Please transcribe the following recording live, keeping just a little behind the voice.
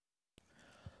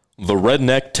The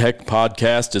Redneck Tech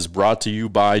Podcast is brought to you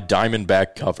by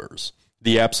Diamondback Covers,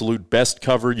 the absolute best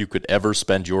cover you could ever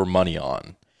spend your money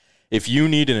on. If you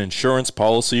need an insurance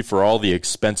policy for all the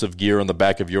expensive gear on the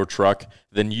back of your truck,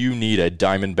 then you need a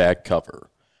Diamondback cover.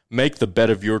 Make the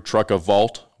bed of your truck a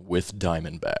vault with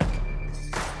Diamondback.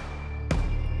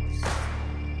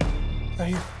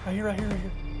 Right here.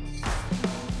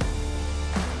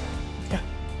 Yeah.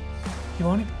 You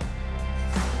want it?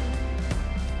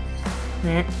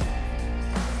 Yeah.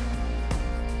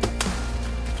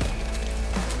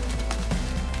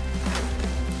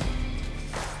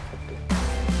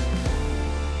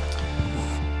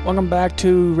 Welcome back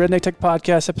to Redneck Tech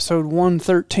Podcast, episode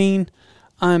 113.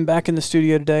 I'm back in the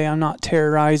studio today. I'm not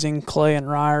terrorizing Clay and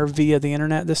Ryer via the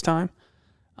internet this time.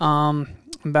 I'm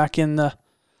back in the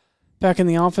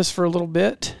office for a little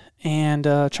bit and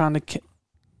trying to,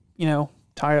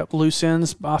 tie up loose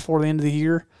ends before the end of the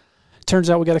year.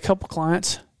 Turns out we got a couple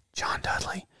clients, John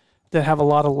Dudley, that have a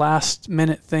lot of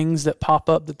last-minute things that pop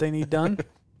up that they need done.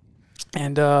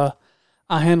 And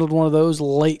I handled one of those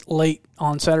late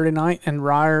on Saturday night, and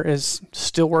Ryer is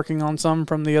still working on some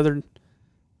from the other,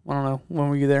 I don't know, when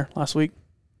were you there, last week?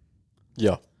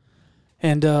 Yeah.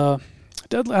 And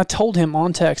Dudley, I told him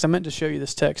on text, I meant to show you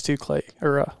this text too, Clay,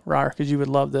 or Ryer, because you would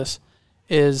love this,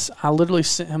 is I literally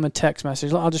sent him a text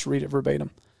message. I'll just read it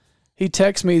verbatim. He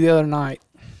texted me the other night,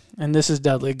 and this is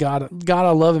Dudley. God,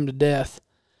 I love him to death.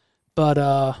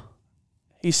 But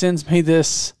he sends me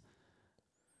this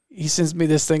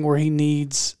thing where he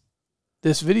needs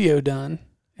this video done.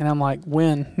 And I'm like,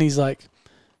 when? And he's like,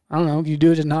 I don't know, can you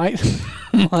do it tonight?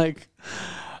 I'm like,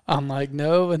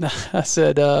 no. And I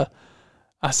said,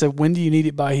 when do you need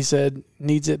it by? He said,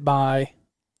 needs to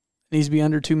be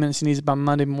under 2 minutes. He needs it by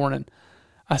Monday morning.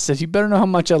 I said, you better know how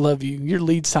much I love you. Your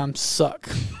lead times suck.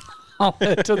 I'll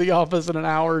head to the office in an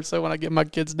hour or so when I get my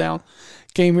kids down.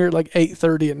 Came here at like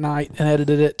 8:30 at night and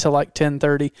edited it till like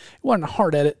 10:30. It wasn't a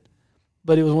hard edit,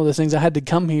 but it was one of those things I had to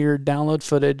come here, download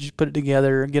footage, put it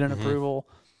together, get an approval.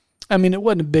 I mean, it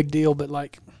wasn't a big deal, but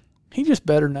like, he just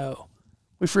better know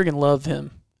we freaking love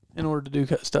him in order to do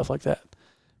stuff like that.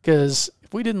 Because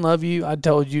if we didn't love you, I'd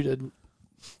told you to.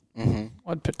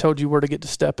 I'd told you where to get to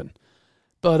stepping.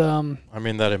 But I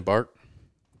mean, that Embark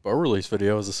bow release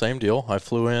video is the same deal. I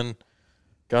flew in,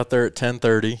 got there at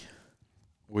 10:30.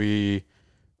 We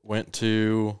went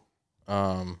to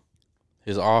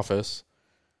his office,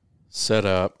 set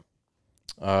up,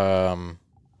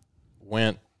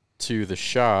 went to the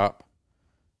shop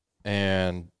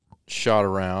and shot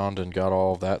around and got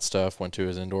all of that stuff, went to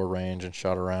his indoor range and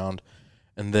shot around.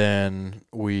 And then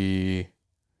we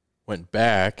went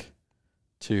back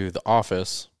to the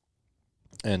office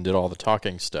and did all the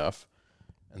talking stuff.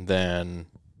 And then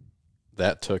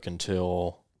that took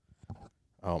until,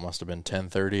 it must have been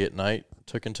 10:30 at night,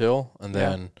 took until. And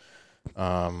then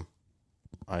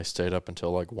I stayed up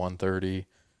until like 1:30,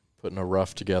 putting a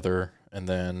rough together. And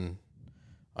then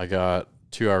I got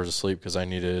 2 hours of sleep because I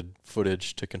needed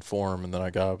footage to conform. And then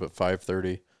I got up at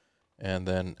 5:30 and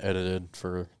then edited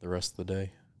for the rest of the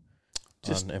day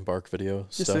on Embark video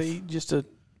stuff. Just a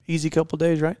easy couple of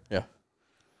days, right? Yeah.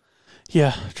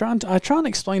 Yeah. I try and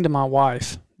explain to my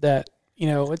wife that,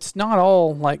 it's not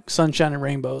all like sunshine and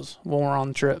rainbows when we're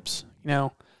on trips.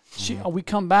 We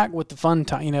come back with the fun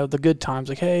time, the good times.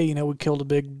 Like, hey, we killed a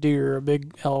big deer, a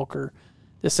big elk, or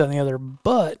this, that, and the other.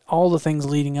 But all the things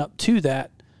leading up to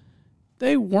that,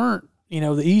 they weren't,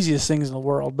 the easiest things in the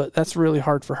world. But that's really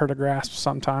hard for her to grasp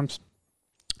sometimes.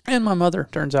 And my mother,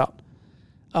 turns out.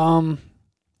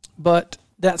 But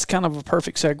that's kind of a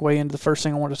perfect segue into the first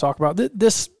thing I want to talk about.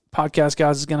 This podcast,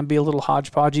 guys, is going to be a little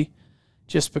hodgepodgey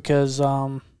just because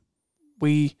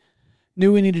we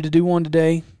knew we needed to do one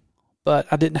today, but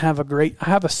I have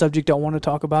a subject I want to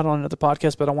talk about on another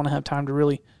podcast, but I want to have time to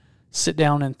really sit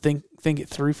down and think it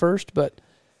through first. But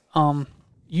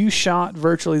you shot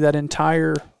virtually that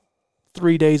entire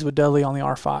 3 days with Dudley on the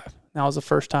R5. That was the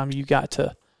first time you got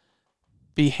to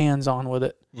be hands-on with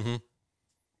it. Mm-hmm.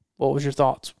 What was your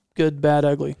thoughts? Good, bad,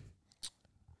 ugly?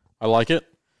 I like it.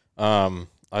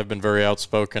 I've been very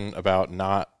outspoken about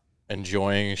not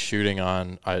enjoying shooting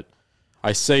on,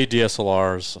 I say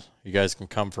DSLRs. You guys can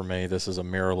come for me. This is a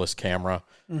mirrorless camera.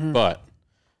 Mm-hmm. But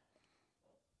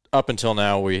up until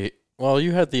now, you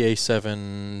had the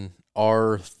A7R2.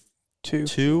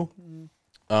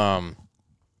 Mm-hmm.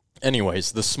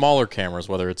 Anyways, the smaller cameras,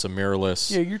 whether it's a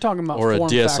mirrorless you're talking about or a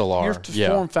DSLR.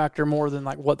 Form factor more than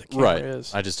like what the camera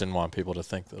is. I just didn't want people to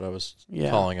think that I was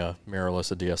calling a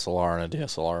mirrorless a DSLR and a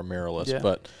DSLR a mirrorless. Yeah.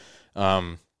 But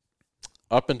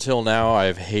up until now,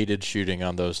 I've hated shooting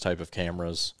on those type of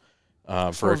cameras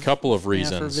for a couple of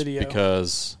reasons. For video.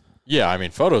 Because Yeah, I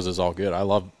mean, photos is all good. I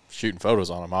love shooting photos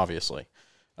on them, obviously.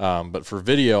 But for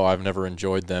video, I've never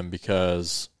enjoyed them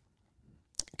because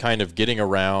kind of getting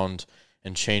around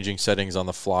and changing settings on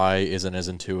the fly isn't as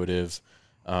intuitive.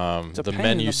 The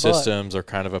menu systems are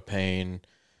kind of a pain.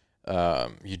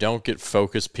 You don't get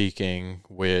focus peaking,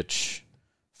 which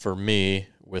for me,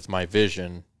 with my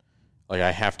vision, like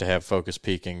I have to have focus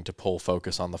peaking to pull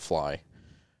focus on the fly.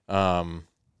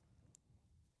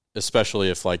 Especially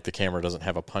if like the camera doesn't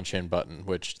have a punch in button,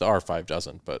 which the R5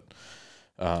 doesn't, but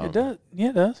it does. Yeah,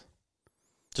 it does.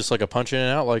 Just like a punch in and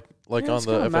out, like on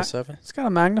the FS7. It's got a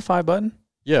magnify button.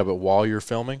 Yeah, but while you're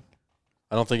filming,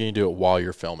 I don't think you can do it while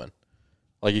you're filming.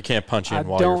 Like you can't punch in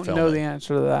while you're filming. I don't know the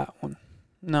answer to that one.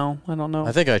 No, I don't know.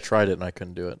 I think I tried it and I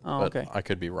couldn't do it. Oh, but okay. I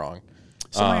could be wrong.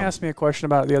 Somebody asked me a question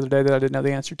about it the other day that I didn't know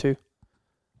the answer to.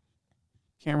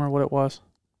 Can't remember what it was.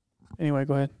 Anyway,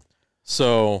 go ahead.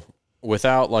 So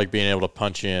without like being able to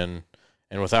punch in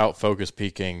and without focus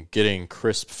peaking, getting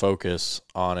crisp focus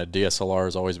on a DSLR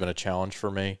has always been a challenge for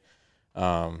me.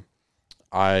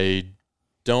 I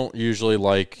don't usually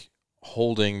like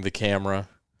holding the camera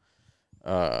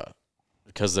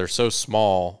because they're so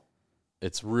small.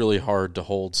 It's really hard to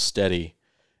hold steady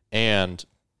and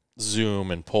zoom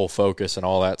and pull focus and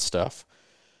all that stuff.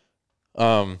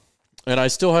 And I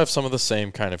still have some of the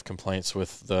same kind of complaints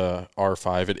with the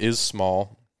R5. It is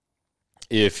small.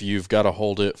 If you've got to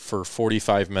hold it for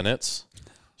 45 minutes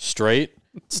straight,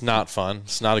 it's not fun.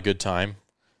 It's not a good time.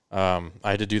 I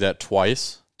had to do that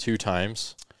two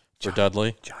times for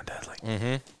Dudley. John Dudley.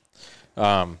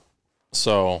 Mm-hmm.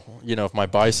 So, if my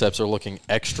biceps are looking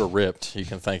extra ripped, you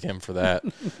can thank him for that.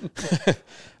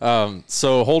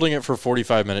 So holding it for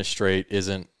 45 minutes straight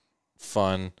isn't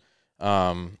fun.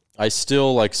 I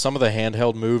still like some of the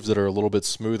handheld moves that are a little bit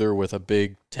smoother with a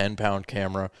big 10-pound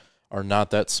camera are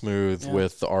not that smooth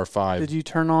with the R5. Did you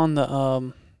turn on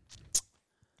the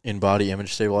in-body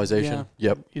image stabilization? Yeah.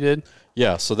 Yep. You did?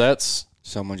 Yeah, so that's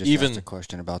someone just asked a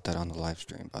question about that on the live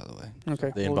stream, by the way.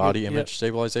 Okay. The in-body image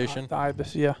stabilization? The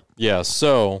IBIS, yeah. Yeah,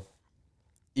 so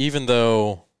even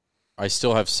though I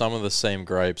still have some of the same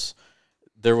gripes,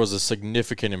 there was a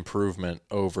significant improvement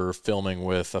over filming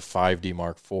with a 5D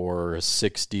Mark IV or a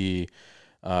 6D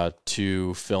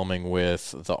to filming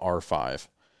with the R5.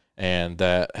 And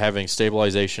that having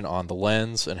stabilization on the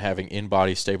lens and having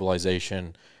in-body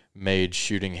stabilization made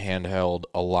shooting handheld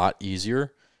a lot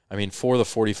easier. I mean, for the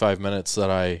 45 minutes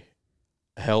that I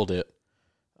held it,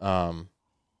 I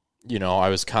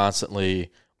was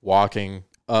constantly walking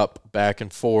up, back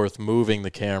and forth, moving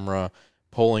the camera,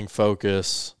 pulling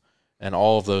focus, and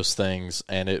all of those things.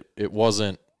 And it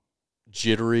wasn't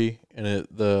jittery, and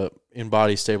the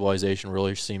in-body stabilization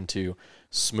really seemed to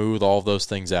smooth all of those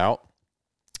things out.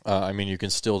 You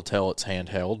can still tell it's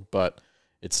handheld, but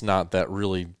it's not that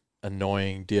really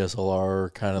annoying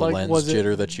DSLR kind of lens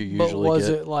jitter that you usually get. Was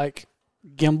it like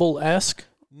gimbal-esque?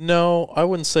 No, I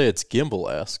wouldn't say it's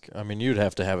gimbal-esque. I mean, you'd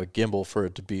have to have a gimbal for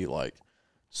it to be like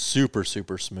super,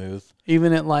 super smooth.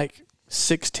 Even at like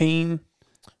 16?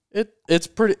 It's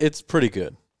pretty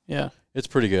good. Yeah. It's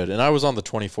pretty good. And I was on the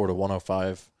 24 to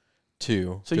 105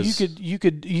 too. So you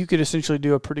could essentially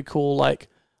do a pretty cool like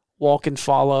walk and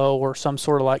follow or some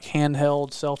sort of like handheld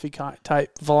selfie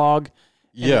type vlog.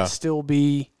 And it'd still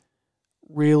be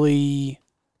really,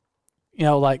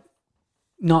 like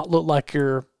not look like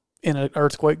you're in an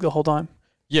earthquake the whole time.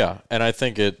 Yeah. And I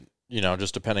think it,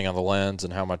 just depending on the lens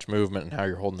and how much movement and how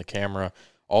you're holding the camera,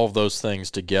 all of those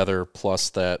things together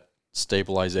plus that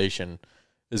stabilization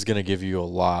is going to give you a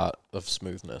lot of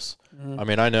smoothness. Mm-hmm. I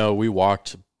mean, I know we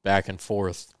walked back and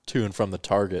forth to and from the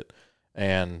target,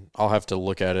 and I'll have to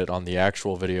look at it on the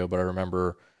actual video, but I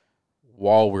remember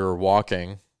while we were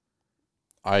walking,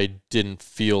 I didn't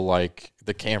feel like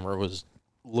the camera was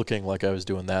looking like I was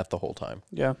doing that the whole time.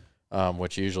 Yeah.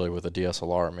 Which usually with a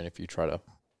DSLR, I mean, if you try to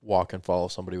walk and follow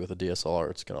somebody with a DSLR,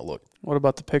 it's going to look. What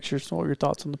about the pictures? What were your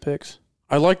thoughts on the pics?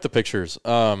 I like the pictures.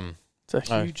 It's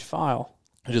a huge file.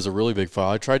 It is a really big file.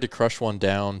 I tried to crush one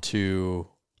down to,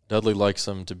 Dudley likes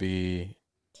them to be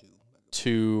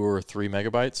 2 or 3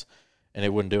 megabytes, and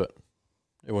it wouldn't do it.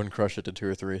 It wouldn't crush it to 2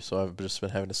 or 3, so I've just been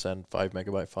having to send 5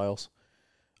 megabyte files.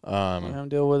 I'm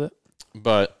deal with it.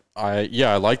 But I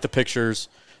like the pictures.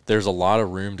 There's a lot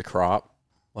of room to crop.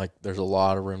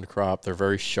 They're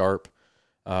very sharp.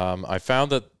 I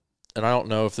found that, and I don't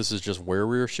know if this is just where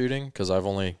we were shooting, because I've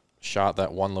only shot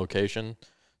that one location.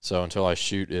 So until I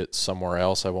shoot it somewhere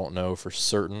else, I won't know for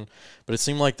certain. But it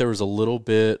seemed like there was a little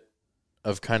bit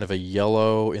of kind of a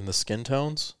yellow in the skin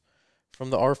tones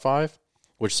from the R5,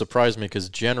 which surprised me because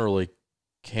generally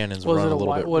Canons run a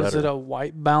little bit better. Was it a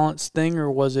white balance thing,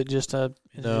 or was it just a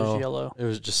Is No. yours yellow?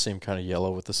 It just seemed kind of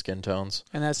yellow with the skin tones.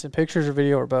 And that's in pictures or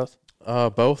video or both?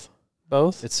 Both.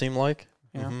 Both? It seemed like.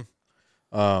 Yeah.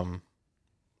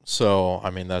 So I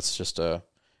mean, that's just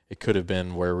it could have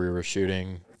been where we were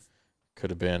shooting, could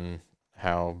have been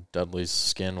how Dudley's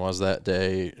skin was that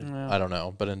day. Yeah. I don't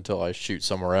know, but until I shoot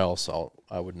somewhere else,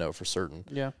 I would know for certain.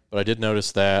 Yeah. But I did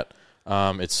notice that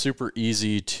it's super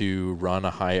easy to run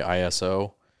a high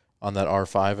ISO on that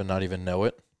R5 and not even know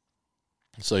it.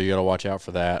 So you got to watch out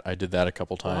for that. I did that a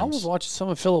couple times. Well, I was watching some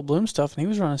of Philip Bloom stuff, and he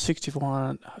was running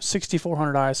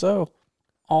 6400 ISO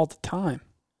all the time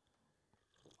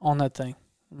on that thing.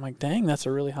 I'm like, dang, that's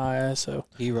a really high ISO.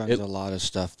 He runs a lot of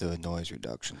stuff through a noise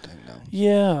reduction thing, though.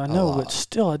 Yeah, I know, but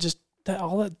still,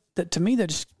 that to me, that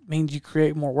just means you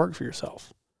create more work for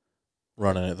yourself.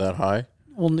 Running it that high?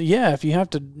 Well, yeah, if you have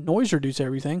to noise reduce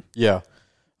everything. Yeah.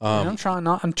 I'm trying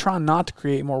not to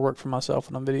create more work for myself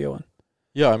when I'm videoing.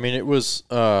 Yeah, I mean, it was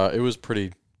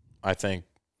pretty. I think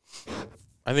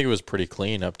it was pretty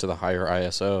clean up to the higher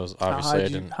ISOs.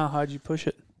 Obviously, How high did you push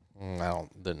it? I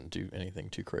didn't do anything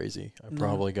too crazy. I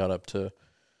probably got up to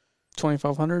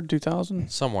 2,500,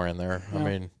 2,000, somewhere in there. Yeah. I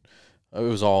mean, it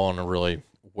was all in a really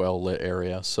well lit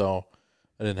area, so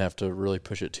I didn't have to really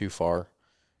push it too far.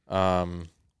 What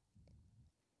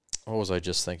was I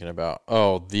just thinking about?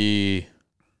 Oh,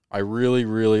 I really,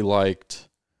 really liked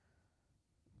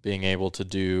being able to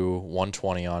do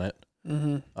 120 on it.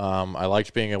 Mm-hmm. I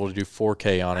liked being able to do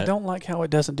 4K on it. I don't like how it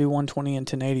doesn't do 120 and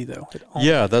 1080 though.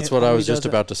 Yeah, that's what I was just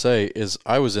about to say. Is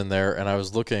I was in there and I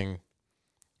was looking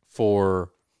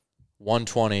for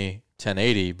 120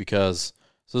 1080 because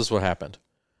this is what happened.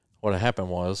 What happened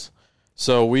was,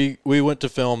 so we went to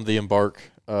film the Embark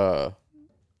full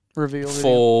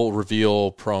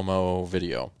reveal promo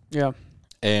video. Yeah,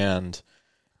 and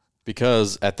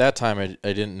because at that time I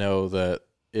didn't know that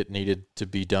it needed to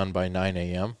be done by 9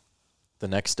 a.m. the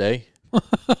next day.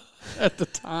 At the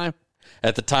time,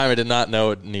 I did not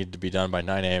know it needed to be done by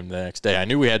 9 a.m. the next day. I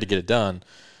knew we had to get it done,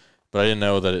 but I didn't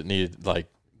know that it needed, that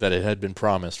it had been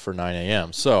promised for 9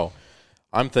 a.m. So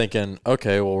I'm thinking,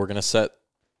 okay, well, we're going to set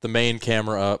the main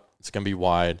camera up. It's going to be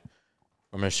wide.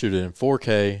 I'm going to shoot it in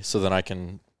 4K so then I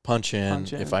can punch in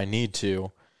if I need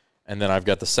to. And then I've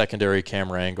got the secondary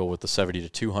camera angle with the 70 to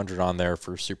 200 on there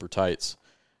for super tights.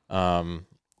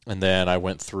 And then I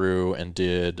went through and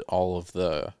did all of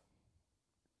the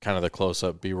kind of the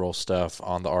close-up B-roll stuff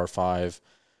on the R5,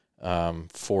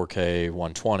 4K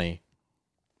 120,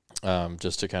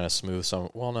 just to kind of smooth some.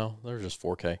 Well, no, they're just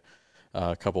 4K.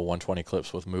 A couple 120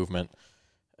 clips with movement.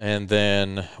 And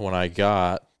then when I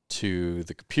got to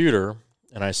the computer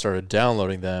and I started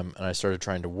downloading them and I started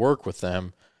trying to work with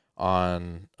them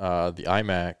on the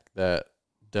iMac that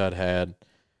Dud had,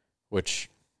 which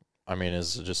I mean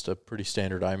is just a pretty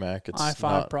standard iMac. It's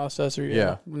i5 processor,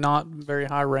 yeah, not very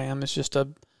high RAM. It's just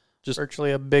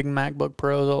virtually a big MacBook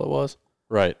Pro is all it was.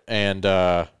 Right, and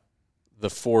the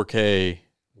 4K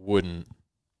wouldn't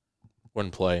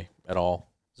play at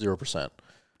all, 0%.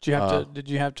 Did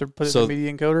you have to put it in the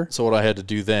media encoder? So what I had to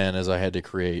do then is I had to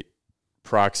create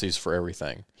proxies for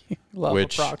everything. Love a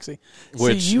proxy.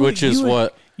 Which is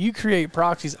what you create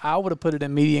proxies. I would have put it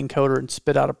in media encoder and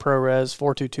spit out a ProRes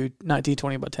 422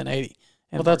 1920 by 1080.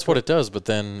 Well, that's what it does, but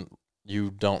then you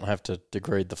don't have to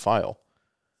degrade the file.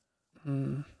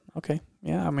 Okay.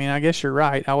 Yeah, I mean, I guess you're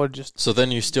right. I would just... So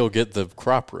then you still get the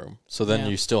crop room. So then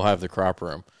you still have the crop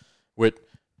room.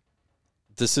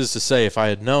 This is to say, if I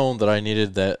had known that I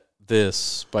needed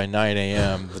this by 9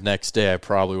 a.m. the next day, I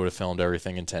probably would have filmed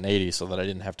everything in 1080 so that I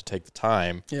didn't have to take the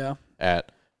time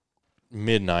at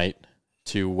midnight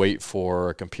to wait for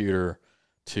a computer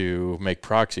to make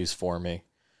proxies for me.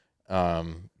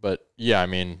 But yeah, I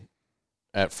mean,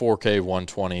 at 4K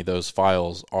 120, those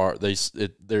files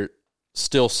they're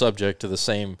still subject to the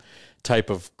same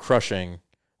type of crushing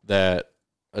that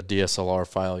a DSLR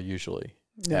file usually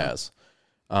has.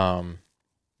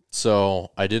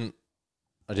 So I didn't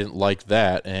like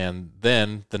that. And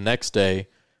then the next day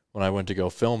when I went to go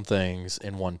film things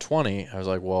in 120, I was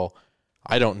like, well,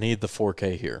 I don't need the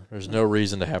 4K here. There's no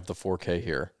reason to have the 4K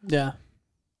here. Yeah.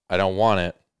 I don't want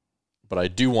it, but I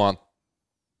do want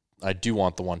the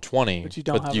 120. But you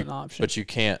don't have an option. But you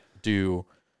can't do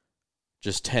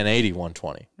just 1080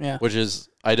 120. Yeah. Which is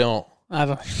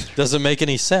doesn't make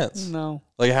any sense. No.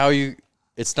 Like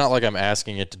it's not like I'm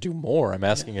asking it to do more. I'm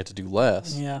asking it to do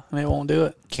less. Yeah, and it won't do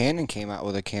it. Canon came out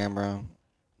with a camera.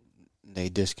 They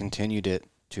discontinued it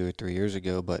 2 or 3 years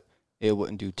ago, but it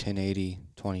wouldn't do 1080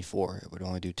 24. It would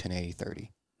only do 1080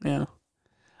 30. Yeah.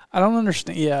 I don't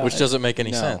understand. Yeah. Which doesn't make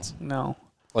any sense. No.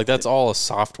 Like that's all a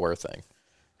software thing.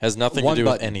 Has nothing one to do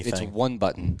button. with anything. It's one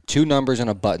button. 2 numbers and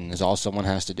a button is all someone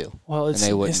has to do. Well,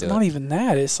 it's not even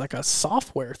that. It's like a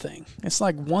software thing. It's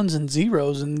like ones and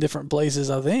zeros in different places,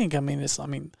 I think.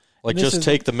 Like just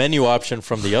take the menu option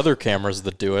from the other cameras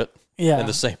that do it in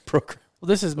the same program. Well,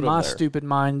 this is my stupid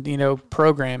mind,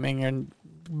 programming and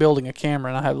building a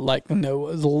camera, and I have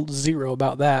no zero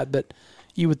about that. But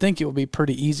you would think it would be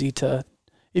pretty easy to,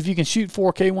 if you can shoot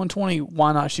 4K 120,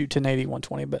 why not shoot 1080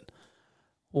 120? But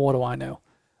what do I know?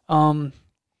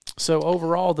 So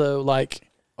overall, though,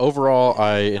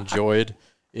 I enjoyed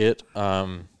it.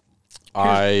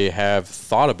 I have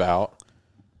thought about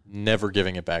never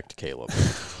giving it back to Caleb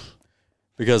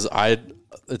because I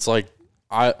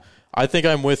think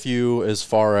I'm with you as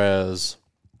far as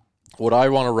would I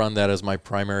want to run that as my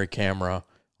primary camera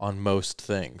on most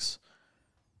things?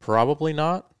 Probably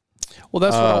not. Well,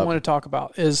 that's what I want to talk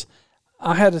about. Is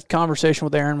I had a conversation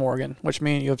with Aaron Morgan, which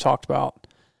me and you have talked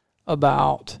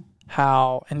about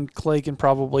how, and Clay can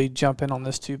probably jump in on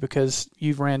this too because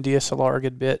you've ran DSLR a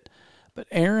good bit, but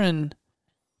Aaron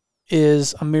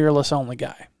is a mirrorless only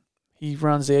guy. He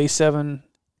runs the A7S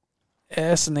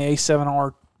and the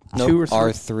A7R2 or 3.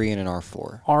 R3 and an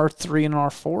R4. R3 and an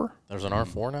R4? There's an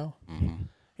R4 now? Mm-hmm.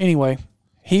 Anyway,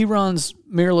 he runs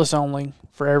mirrorless only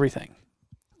for everything.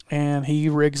 And he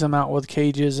rigs them out with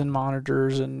cages and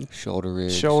monitors and shoulder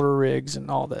rigs and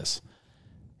all this.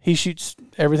 He shoots,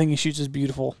 everything he shoots is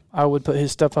beautiful. I would put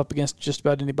his stuff up against just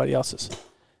about anybody else's.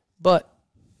 But,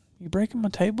 you breaking my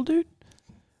table, dude?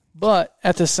 But,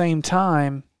 at the same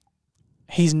time,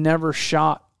 he's never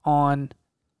shot on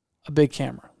a big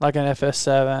camera, like an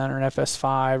FS7 or an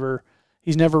FS5, or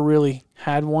he's never really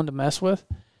had one to mess with.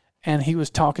 And he was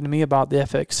talking to me about the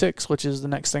FX6, which is the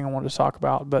next thing I wanted to talk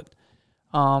about. But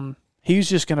he was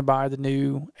just going to buy the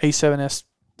new A7S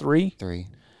III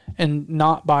and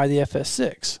not buy the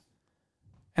FS6.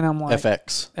 And I'm like,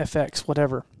 FX,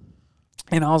 whatever.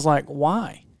 And I was like,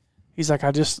 why? He's like,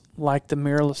 I just like the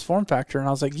mirrorless form factor. And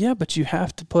I was like, yeah, but you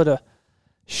have to put a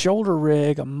shoulder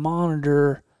rig, a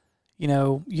monitor, you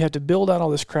have to build out all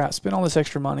this crap, spend all this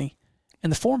extra money,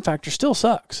 and the form factor still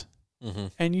sucks. Mm-hmm.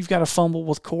 And you've got to fumble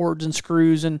with cords and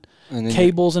screws and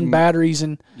cables and batteries,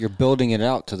 and you're building it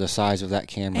out to the size of that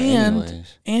camera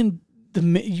anyways. And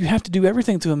you have to do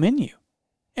everything through a menu.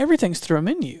 Everything's through a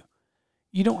menu.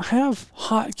 You don't have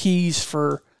hotkeys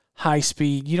for high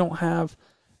speed. You don't have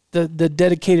the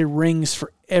dedicated rings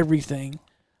for everything.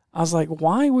 I was like,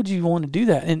 why would you want to do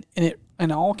that? And it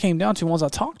all came down to, once I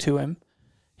talked to him,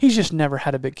 he's just never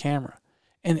had a big camera.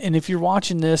 And if you're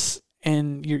watching this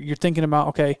and you're thinking about,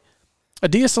 okay, a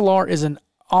DSLR is an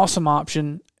awesome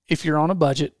option if you're on a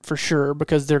budget, for sure,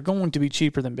 because they're going to be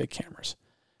cheaper than big cameras.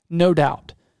 No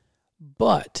doubt.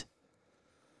 But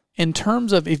in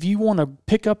terms of if you want to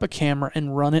pick up a camera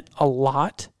and run it a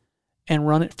lot and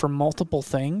run it for multiple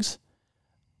things,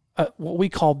 what we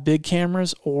call big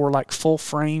cameras or like full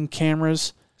frame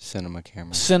cameras, cinema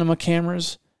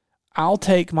cameras, I'll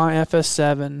take my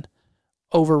FS7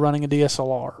 over running a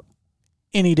DSLR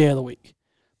any day of the week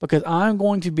because I'm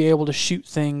going to be able to shoot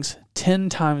things 10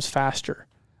 times faster.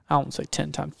 I won't say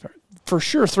 10 times, for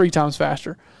sure 3 times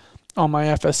faster on my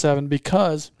FS7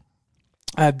 because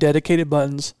I have dedicated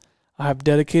buttons, I have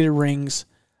dedicated rings.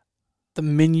 The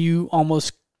menu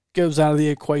almost goes out of the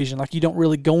equation. Like, you don't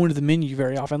really go into the menu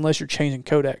very often unless you're changing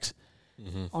codecs.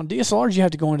 Mm-hmm. On DSLRs, you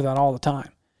have to go into that all the time.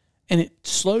 And it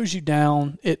slows you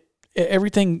down.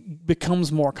 Everything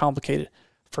becomes more complicated.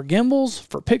 For gimbals,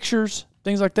 for pictures,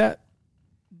 things like that,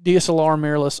 DSLR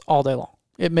mirrorless all day long.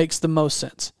 It makes the most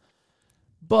sense.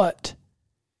 But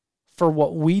for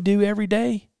what we do every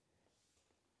day,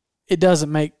 it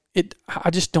doesn't make it.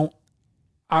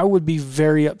 I would be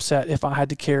very upset if I had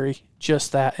to carry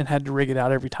just that and had to rig it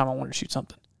out every time I wanted to shoot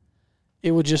something.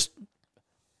 It would just,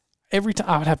 every time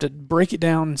I would have to break it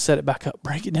down and set it back up,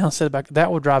 break it down, set it back.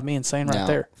 That would drive me insane right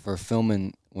there. For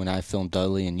filming, when I filmed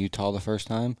Dudley in Utah the first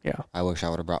time, I wish I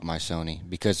would have brought my Sony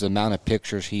because the amount of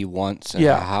pictures he wants and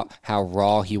how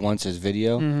raw he wants his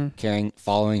video,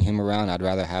 following him around, I'd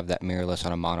rather have that mirrorless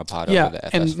on a monopod over the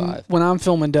FS5. And when I'm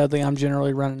filming Dudley, I'm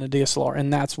generally running a DSLR,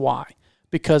 and that's why.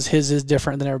 Because his is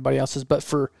different than everybody else's. But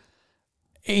for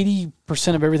 80%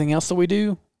 of everything else that we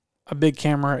do, a big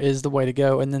camera is the way to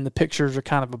go. And then the pictures are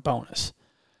kind of a bonus.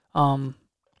 The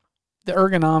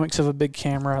ergonomics of a big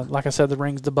camera, like I said, the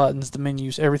rings, the buttons, the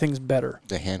menus, everything's better.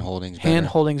 The hand-holding's better.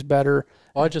 Hand-holding's better.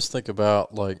 Well, I just think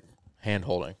about, like,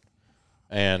 hand-holding.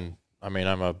 And, I mean,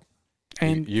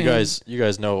 you guys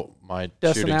know my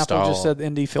Dustin shooting Apple style. just said the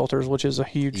ND filters, which is a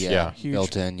huge. Huge.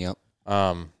 Built in, yep.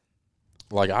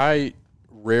 Like, I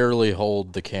rarely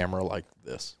hold the camera like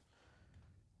this.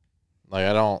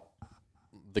 Like,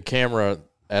 the camera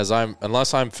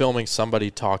unless I'm filming somebody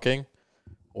talking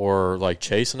or like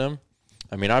chasing him,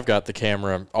 I mean, I've got the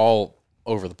camera all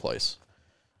over the place.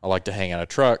 I like to hang out of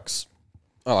trucks.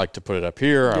 I like to put it up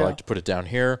here. Yeah. I like to put it down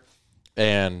here.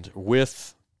 And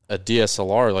with a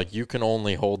DSLR, like you can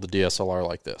only hold the DSLR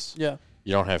like this. Yeah.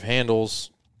 You don't have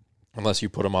handles unless you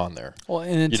put them on there. Well,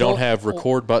 and you don't have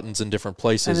record buttons in different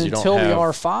places. And until the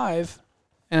R5,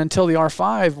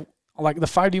 like the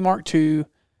 5D Mark II,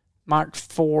 Mark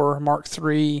IV, Mark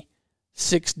III,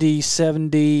 6D,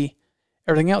 7D,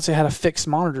 everything else, it had a fixed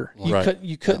monitor.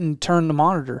 You couldn't turn the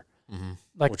monitor. Mm-hmm.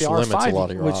 Like which the limits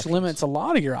R5, limits a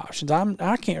lot of your options.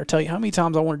 I can't tell you how many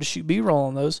times I wanted to shoot B-roll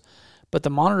on those, but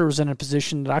the monitor was in a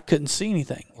position that I couldn't see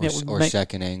anything. Or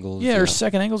second angles. Yeah, or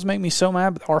second angles make me so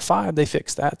mad. But R5, they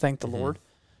fixed that, thank the Lord.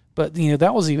 But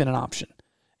that was even an option.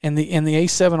 And the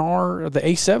A7R, or the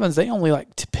A7s, they only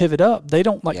like to pivot up. They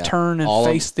don't turn and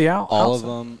face the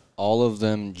outside. All of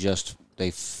them just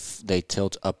they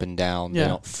tilt up and down. Yeah. They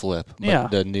don't flip.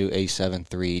 But the new A7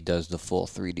 III does the full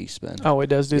 3D spin. Oh, it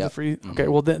does do the free. Okay,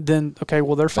 well then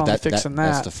they're finally fixing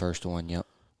that. That's the first one. Yep.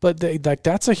 But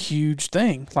that's a huge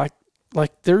thing.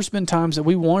 Like there's been times that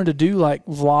we wanted to do like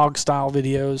vlog style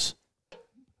videos.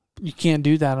 You can't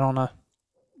do that on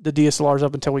the DSLRs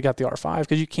up until we got the R5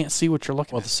 because you can't see what you're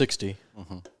looking at. Well, the 60.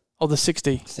 Mm-hmm. Oh, the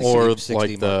 60. Or 60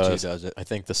 like does it. I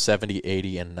think the 70,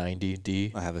 80, and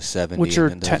 90D. I have a 70. Which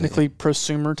are technically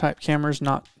prosumer type cameras,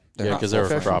 not. Because they're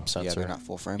a crop sensor. Yeah, they're not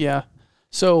full frame. Yeah.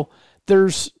 So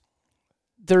there's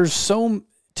so,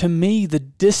 to me, the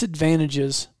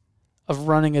disadvantages of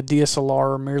running a DSLR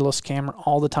or mirrorless camera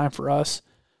all the time for us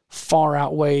far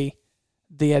outweigh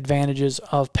the advantages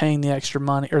of paying the extra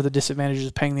money, or the disadvantages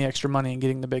of paying the extra money and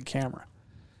getting the big camera.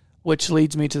 Which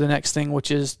leads me to the next thing,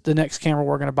 which is the next camera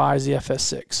we're going to buy is the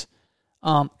FS6.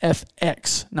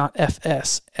 FX, not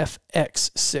FS,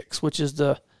 FX6, which is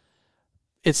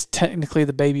it's technically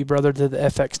the baby brother to the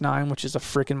FX9, which is a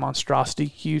freaking monstrosity,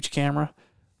 huge camera,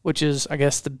 which is, I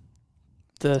guess,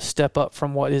 the step up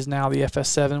from what is now the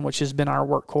FS7, which has been my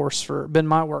workhorse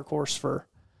for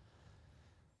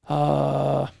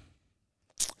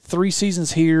 3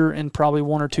 seasons here and probably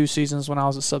 1 or 2 seasons when I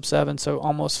was at Sub 7, so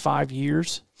almost 5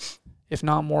 years, if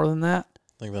not more than that.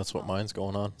 I think that's what mine's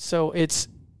going on. So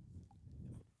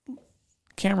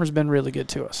camera's been really good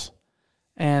to us.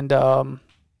 And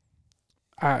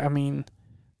I mean,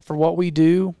 for what we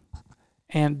do,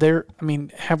 and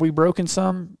have we broken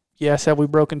some? Yes. Have we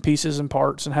broken pieces and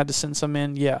parts and had to send some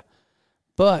in? Yeah.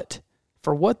 But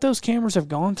for what those cameras have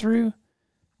gone through,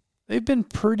 they've been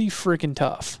pretty freaking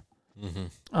tough.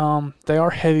 Mm-hmm. They are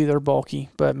heavy, they're bulky,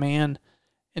 but man,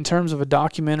 in terms of a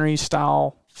documentary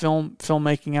style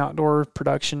filmmaking outdoor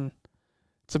production,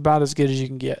 it's about as good as you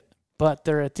can get. But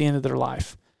they're at the end of their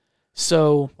life.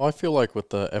 So I feel like with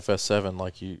the FS7,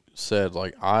 like you said,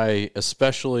 like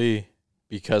especially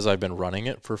because I've been running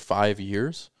it for 5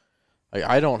 years, like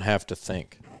I don't have to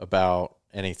think about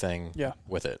anything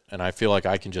with it. And I feel like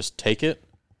I can just take it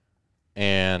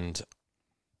and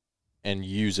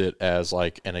use it as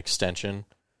like an extension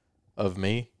of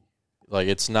me. Like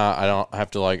it's not, I don't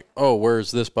have to like, oh,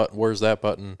 where's this button? Where's that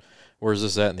button? Where's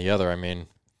this, that, and the other? I mean,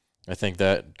 I think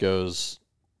that goes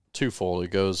twofold.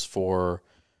 It goes for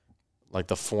like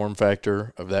the form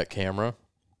factor of that camera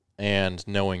and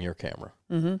knowing your camera.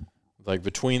 Mm-hmm. Like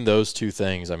between those two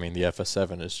things, I mean, the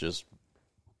FS7 is just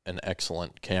an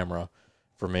excellent camera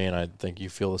for me, and I think you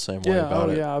feel the same way about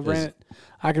it. Yeah,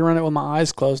 I can run it with my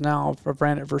eyes closed now. I've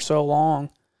ran it for so long.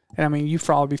 And I mean, you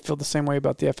probably feel the same way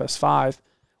about the FS5,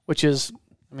 which is,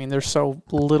 I mean, there's so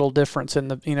little difference in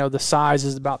the size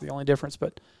is about the only difference,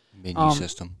 but menu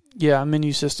system. Yeah,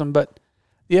 menu system. But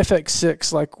the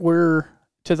FX6, like we're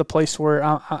to the place where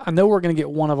I know we're going to get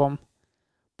one of them,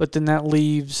 but then that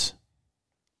leaves,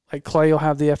 like Clay will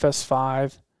have the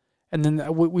FS5, and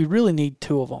then we really need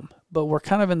 2 of them. But we're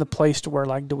kind of in the place to where,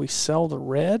 like, do we sell the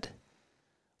red,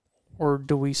 or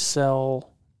do we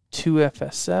sell 2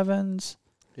 FS7s?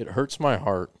 It hurts my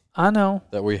heart. I know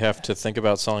that we have to think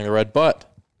about selling the red, but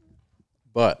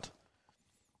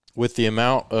with the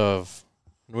amount of,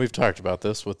 we've talked about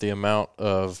this, with the amount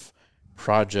of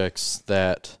projects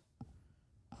that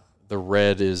the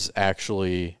red is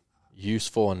actually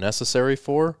useful and necessary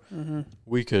for,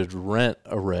 we could rent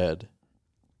a red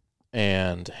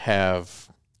and have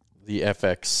the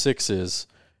FX6s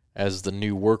as the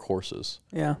new workhorses.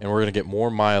 Yeah. And we're going to get more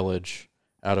mileage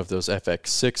out of those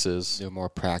FX6s. They're more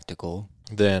practical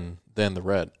than the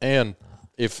red. And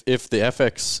if the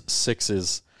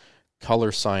FX6's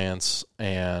color science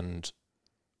and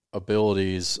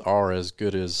abilities are as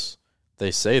good as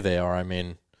they say they are, I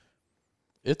mean,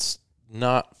 it's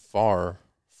not far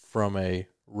from a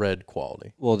red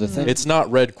quality. Well, the thing, it's not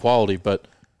red quality, but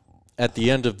at the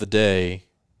end of the day,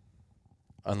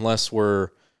 unless we're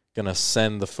going to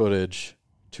send the footage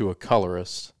to a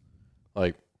colorist,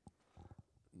 like,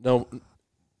 no,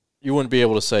 you wouldn't be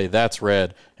able to say that's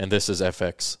red and this is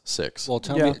FX6. Well,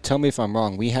 tell me if I'm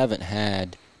wrong. We haven't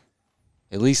had,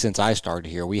 at least since I started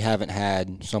here, we haven't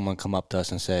had someone come up to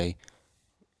us and say,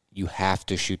 you have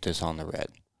to shoot this on the red.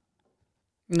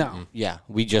 No. Mm-hmm. Yeah,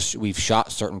 we've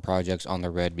shot certain projects on the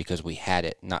red because we had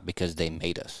it, not because they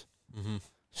made us. Mm-hmm.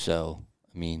 So,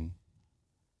 I mean,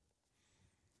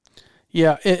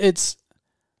 yeah, it's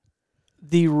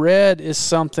the red is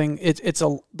something.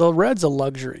 The red's a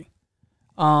luxury,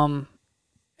 and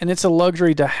it's a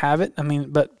luxury to have it. I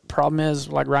mean, but problem is,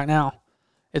 like right now,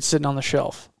 it's sitting on the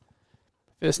shelf.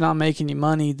 If it's not making you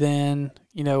money, then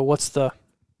what's the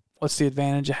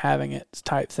advantage of having it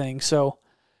type thing. So,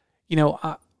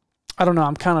 I don't know.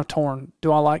 I'm kind of torn.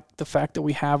 Do I like the fact that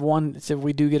we have one? If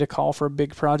we do get a call for a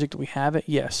big project, we have it.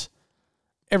 Yes.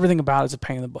 Everything about it is a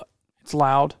pain in the butt. It's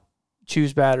loud,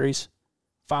 chews batteries,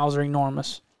 files are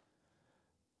enormous,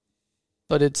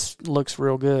 but it looks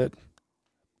real good.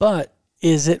 But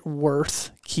is it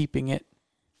worth keeping it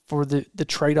for the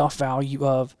trade-off value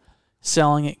of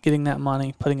selling it, getting that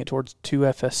money, putting it towards 2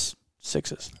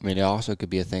 FS6s? I mean, it also could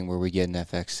be a thing where we get an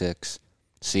FX6,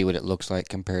 see what it looks like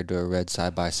compared to a red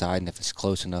side by side, and if it's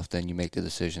close enough, then you make the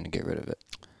decision to get rid of it.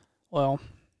 Well,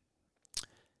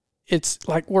 it's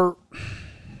like the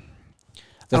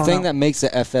thing that makes the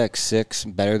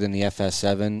FX6 better than the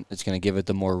FS7, it's going to give it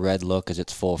the more red look because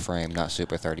it's full frame, not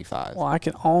Super 35. Well, I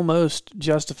can almost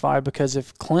justify, because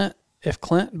if Clint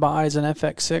buys an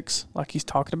FX6 like he's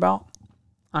talking about,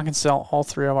 I can sell all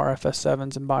 3 of our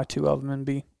FS7s and buy 2 of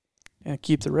them and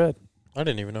keep the red. I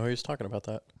didn't even know he was talking about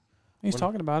that. He's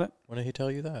talking about it. When did he tell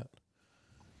you that?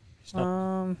 I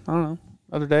don't know.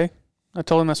 Other day, I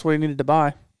told him that's what he needed to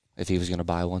buy. If he was going to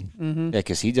buy one. Mm-hmm. Yeah,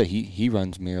 because he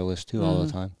runs mirrorless too all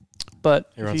the time.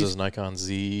 But he runs his Nikon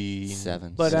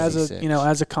Z7. But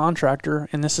as a contractor,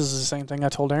 and this is the same thing I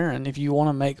told Aaron, if you want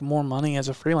to make more money as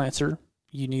a freelancer,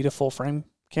 you need a full frame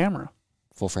camera.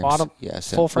 Full frame,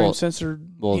 full frame sensor.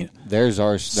 Well, there's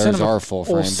our full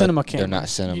frame, cinema but camera. They're not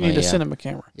cinema. You need a cinema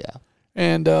camera. Yeah,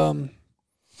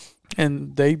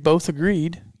 and they both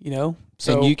agreed. So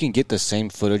and you can get the same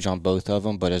footage on both of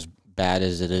them, but as bad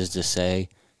as it is to say,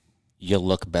 you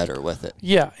look better with it.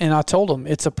 Yeah, and I told them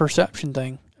it's a perception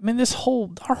thing. I mean,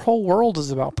 our whole world is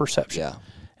about perception. Yeah,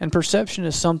 and perception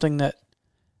is something that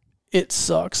it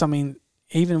sucks. I mean,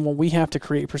 even when we have to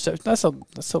create perception, that's a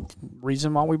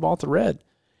reason why we bought the red.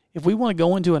 If we want to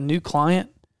go into a new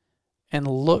client and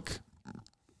look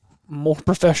more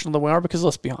professional than we are, because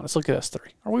let's be honest, look at us 3.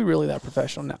 Are we really that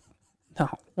professional? No,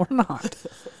 we're not.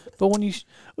 But when I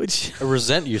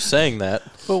resent you saying that.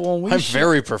 But when I'm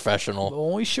very professional. But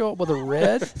when we show up with a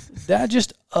red, that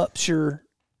just ups your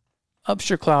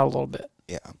cloud a little bit.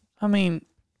 Yeah. I mean,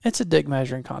 it's a dick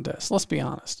measuring contest. Let's be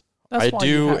honest. I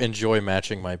do enjoy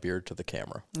matching my beard to the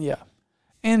camera. Yeah.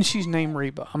 And she's named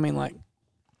Reba. I mean, like,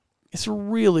 it's a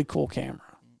really cool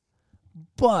camera.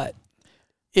 But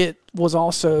it was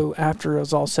also, after it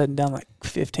was all said and done, like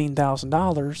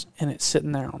 $15,000, and it's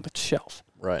sitting there on the shelf.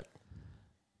 Right.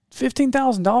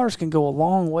 $15,000 can go a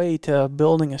long way to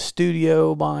building a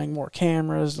studio, buying more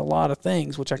cameras, a lot of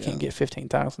things, which I can't get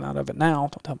 $15,000 out of it now.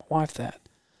 Don't tell my wife that.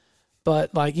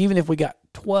 But like, even if we got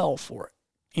 12 for it,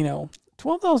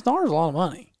 $12,000 is a lot of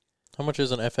money. How much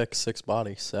is an FX6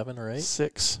 body? 7 or 8?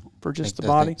 6 for just the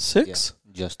body. 6? Yeah,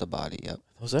 just the body. Yep.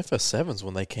 Those FS7s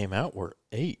when they came out were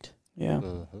 8. Yeah.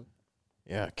 Mm-hmm.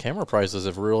 Yeah. Camera prices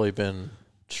have really been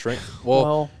shrinking.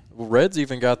 Well, Red's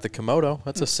even got the Komodo.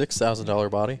 That's a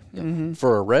 $6,000 body. Mm-hmm.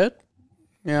 For a Red?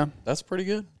 Yeah. That's pretty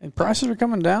good. And prices are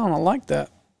coming down. I like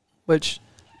that. Which,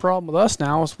 problem with us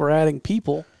now is we're adding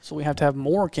people, so we have to have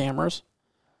more cameras.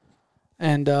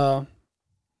 And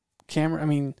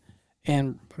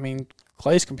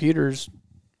Clay's computer's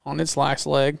on its last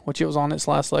leg, which it was on its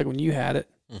last leg when you had it.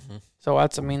 Mm-hmm. So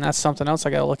that's something else I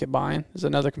got to look at buying, is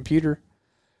another computer.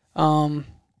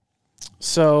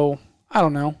 So I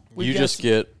don't know. You just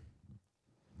get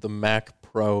the Mac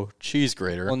Pro cheese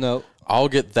grater. Well, no. I'll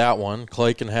get that one.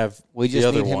 Clay can have the other one. We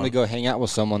just need him to go hang out with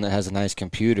someone that has a nice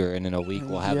computer, and in a week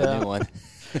we'll have a new one.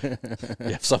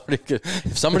 If somebody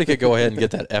could go ahead and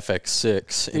get that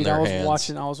FX6 in their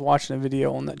hands. I was watching a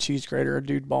video on that cheese grater. A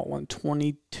dude bought one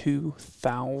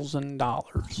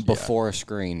 $22,000 before a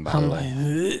screen, by the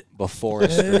way. Before a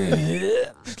screen,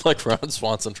 like Ron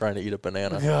Swanson trying to eat a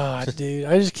banana. God, dude,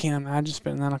 I just can't imagine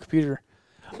spending that on a computer.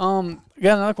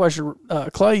 Got another question.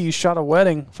 Clay, you shot a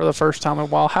wedding for the first time in a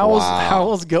while. How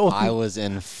was it going? I was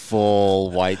in full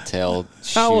whitetail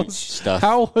stuff.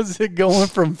 How was it going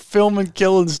from filming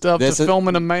killing stuff to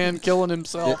filming a man killing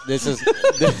himself?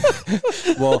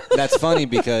 Well, that's funny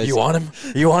because you want him?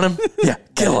 Yeah,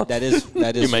 kill him. That is you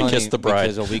may funny kiss the bride.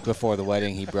 Because a week before the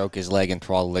wedding, he broke his leg and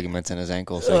tore all the ligaments in his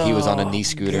ankle. So he was on a knee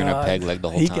scooter and a peg leg the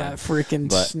whole time. He got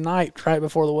freaking sniped right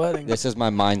before the wedding. This is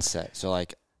my mindset. So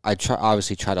like, I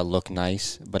obviously try to look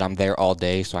nice, but I'm there all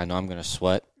day, so I know I'm going to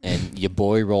sweat. And your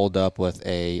boy rolled up with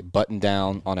a button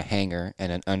down on a hanger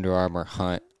and an Under Armour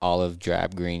Hunt olive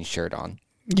drab green shirt on.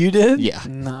 You did? Yeah.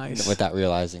 Nice. Without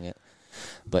realizing it.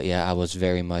 But yeah, I was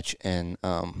very much in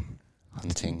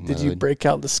hunting Did mode. you break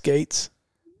out the skates?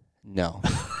 No.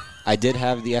 I did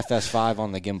have the FS5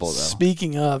 on the gimbal, though.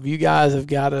 Speaking of, you guys have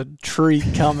got a treat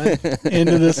coming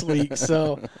into this week.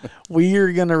 So we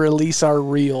are going to release our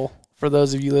reel. For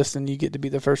those of you listening, you get to be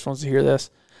the first ones to hear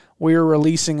this. We are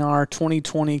releasing our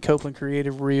 2020 Copeland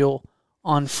Creative Reel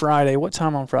on Friday. What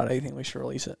time on Friday do you think we should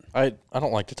release it? I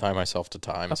don't like to tie myself to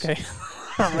times. Okay.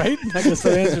 All right. I guess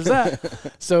that answers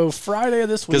that. So Friday of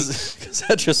this week. Because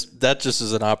that just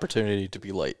is an opportunity to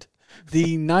be late.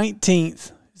 The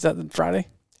 19th. Is that the Friday?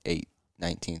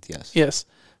 19th, yes. Yes.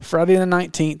 Friday the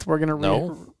 19th. We're going to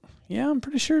No. Yeah, I'm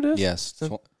pretty sure it is. Yes.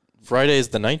 Friday is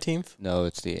the 19th? No,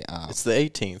 it's the... it's the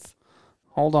 18th.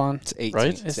 Hold on. It's 18th.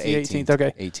 Right? It's the 18th.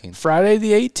 Okay. 18th. Friday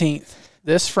the 18th.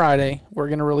 This Friday, we're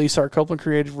going to release our Copeland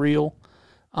Creative Reel.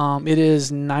 It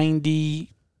is 97%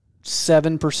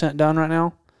 done right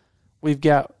now. We've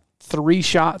got 3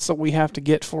 shots that we have to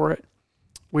get for it.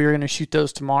 We are going to shoot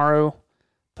those tomorrow,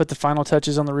 put the final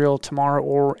touches on the reel tomorrow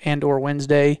or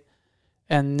Wednesday.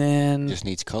 And then... Just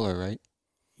needs color, right?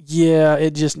 Yeah,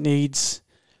 it just needs...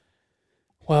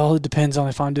 Well, it depends on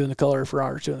if I'm doing the color or if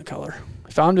Ryder's doing the color.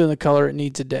 If I'm doing the color, it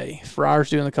needs a day. If Ryder's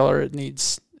doing the color, it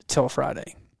needs till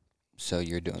Friday. So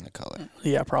you're doing the color.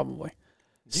 Yeah, probably.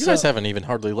 You guys haven't even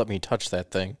hardly let me touch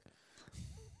that thing.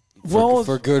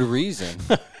 For good reason.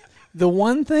 The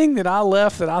one thing that I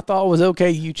left that I thought was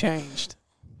okay, you changed.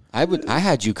 I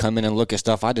had you come in and look at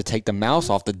stuff. I had to take the mouse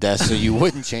off the desk so you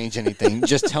wouldn't change anything.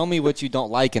 Just tell me what you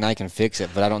don't like and I can fix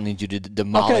it, but I don't need you to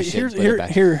demolish it.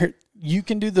 Here. You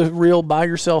can do the reel by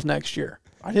yourself next year.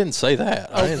 I didn't say that.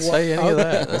 I didn't say any of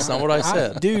that. That's not what I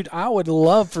said. Dude, I would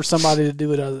love for somebody to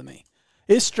do it other than me.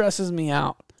 It stresses me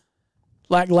out.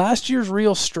 Like last year's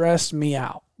reel stressed me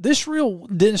out. This reel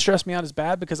didn't stress me out as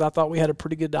bad because I thought we had a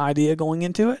pretty good idea going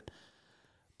into it.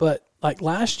 But like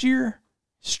last year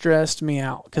stressed me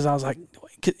out because I was like,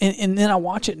 and then I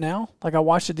watch it now. Like I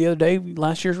watched it the other day,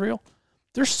 last year's reel.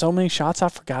 There's so many shots I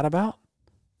forgot about.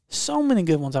 So many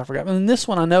good ones I forgot. And this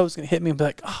one I know is going to hit me and be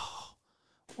like, oh,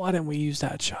 why didn't we use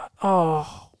that shot?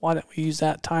 Oh, why didn't we use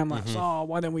that time lapse? Oh,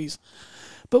 why didn't we use...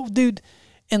 But, dude,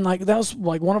 and, like, that was,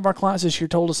 like, one of our clients this year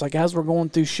told us, like, as we're going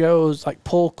through shows, like,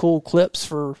 pull cool clips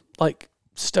for, like,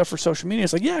 stuff for social media.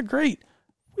 It's like, yeah, great.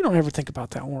 We don't ever think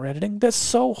about that when we're editing. That's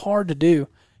so hard to do.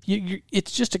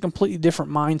 It's just a completely different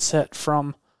mindset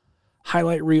from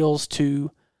highlight reels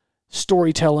to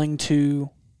storytelling to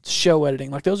show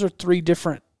editing. Like, those are 3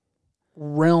 different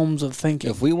realms of thinking.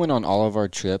 If we went on all of our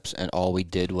trips and all we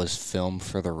did was film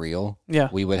for the reel,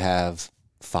 we would have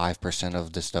 5%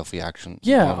 of the stuff we actually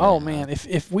man,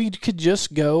 if we could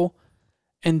just go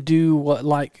and do what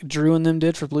like Drew and them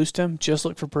did for Bluestem, just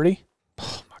look for pretty,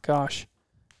 oh my gosh,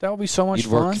 that would be so much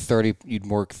fun. You'd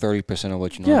work 30% of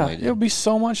what you normally do. It would be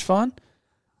so much fun.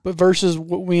 But versus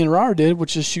what we and Ryder did,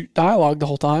 which is shoot dialogue the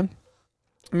whole time.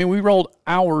 I mean, we rolled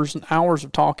hours and hours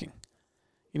of talking,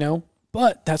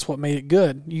 but that's what made it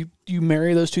good. You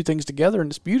marry those 2 things together,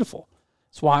 and it's beautiful.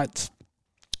 That's why it's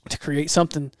to create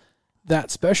something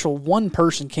that special. One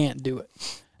person can't do it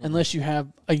unless you have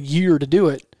a year to do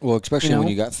it. Well, especially when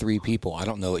you got 3 people. I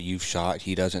don't know what you've shot.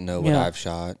 He doesn't know what I've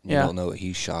shot. You don't know what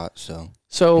he's shot.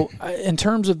 So in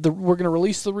terms of we're going to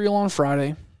release the reel on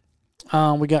Friday.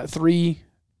 We got 3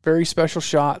 very special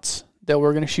shots that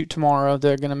we're going to shoot tomorrow.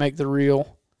 They're going to make the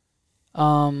reel,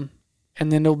 and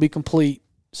then it'll be complete.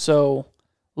 So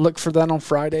look for that on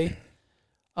Friday.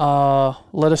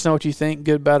 Let us know what you think,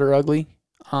 good, bad, or ugly.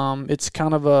 It's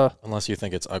kind of a... Unless you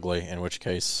think it's ugly, in which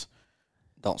case,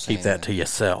 don't say keep that to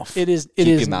yourself. It is.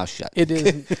 Keep your mouth shut. It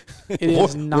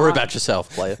is not... Worry about yourself,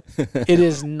 play it. It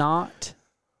is not,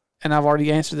 and I've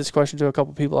already answered this question to a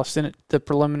couple people I've sent the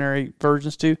preliminary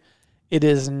versions to. It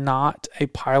is not a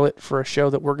pilot for a show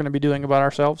that we're going to be doing about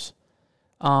ourselves.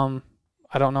 I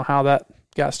don't know how that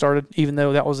got started, even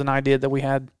though that was an idea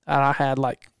that I had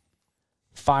like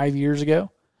 5 years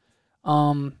ago.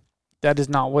 That is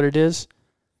not what it is.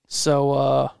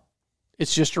 So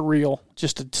It's just a reel,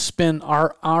 just to spin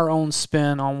our own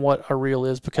spin on what a reel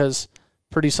is, because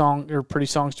pretty shots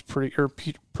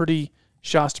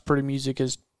to pretty music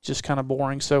is just kind of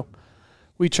boring. So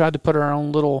we tried to put our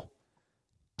own little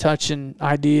touch and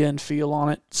idea and feel on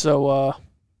it. So if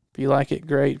you like it,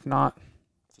 great. If not,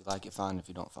 if you like it, fine. If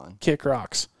you don't, fine. Kick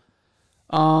rocks.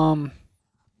 Man,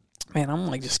 I'm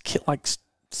like just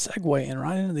segueing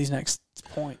right into these next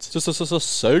points. Just a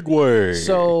segue.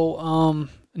 So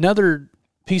another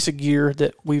piece of gear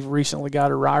that we've recently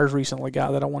got, or Ryer's recently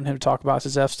got, that I want him to talk about is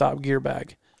his F-Stop gear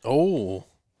bag. Oh,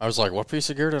 I was like, what piece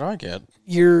of gear did I get?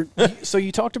 So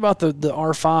you talked about the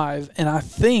R5, and I'm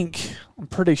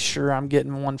pretty sure I'm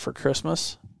getting one for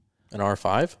Christmas. An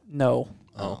R5? No.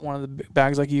 One of the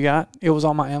bags like you got. It was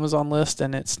on my Amazon list,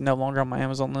 and it's no longer on my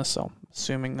Amazon list, so I'm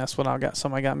assuming that's what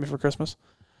somebody got me for Christmas.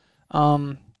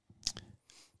 Thoughts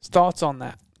on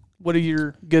that? What are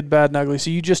your good, bad, and ugly?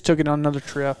 So you just took it on another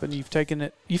trip, and you've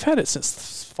had it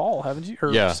since fall, haven't you?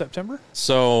 Or September?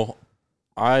 So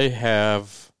I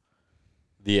have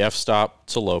the F-Stop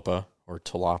Talopa, or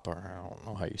Talapa, I don't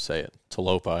know how you say it.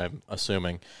 Talopa, I'm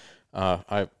assuming.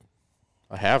 I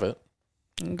have it.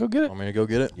 Go get it. Want me to go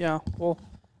get it? Yeah. Well,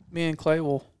 me and Clay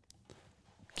will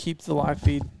keep the live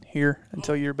feed here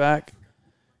until you're back.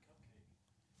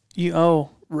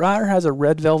 Ryder has a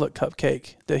red velvet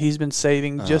cupcake that he's been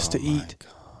saving just to eat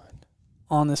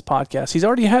on this podcast. He's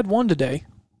already had one today,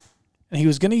 and he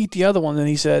was going to eat the other one. Then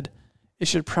he said, I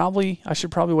should probably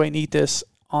wait and eat this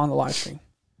on the live stream.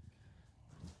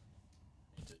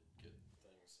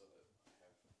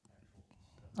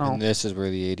 And this is where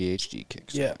the ADHD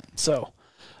kicks in. Yeah. So,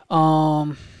 we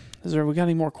got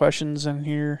any more questions in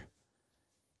here?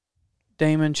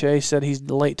 Damon Chase said he's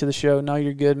late to the show. No,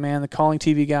 you're good, man. The Calling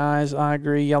TV guys, I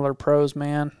agree. Y'all are pros,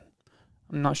 man.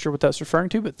 I'm not sure what that's referring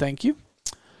to, but thank you.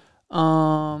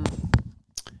 ND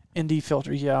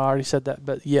filters. Yeah, I already said that.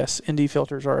 But yes, ND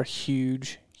filters are a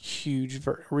huge, huge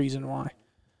reason why.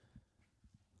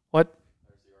 What?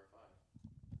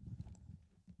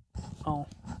 Oh.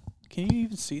 Can you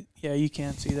even see? Yeah, you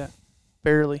can see that.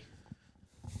 Barely.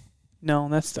 No,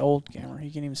 that's the old camera.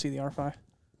 You can't even see the R5.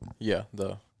 Yeah,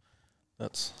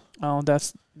 that's a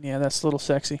little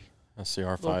sexy. That's the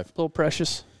R5. Little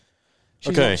precious.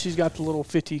 She's got the little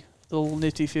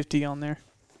nifty 50 on there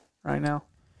right now.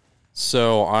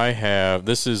 So I got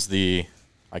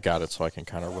it so I can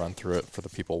kind of run through it for the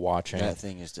people watching. That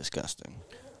thing is disgusting.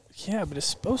 Yeah, but it's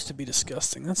supposed to be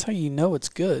disgusting. That's how you know it's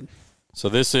good. So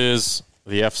this is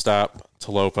the F-Stop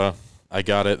Talopa. I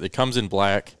got it. It comes in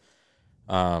black.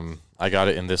 I got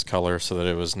it in this color so that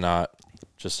it was not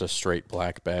just a straight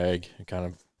black bag. It kind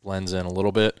of blends in a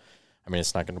little bit. I mean,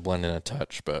 it's not going to blend in a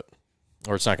touch, or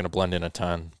it's not going to blend in a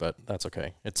ton, but that's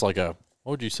okay. It's like what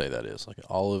would you say that is? Like an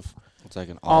olive? It's like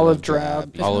an olive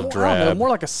drab. Olive drab. More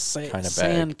like a kind of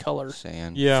sand color.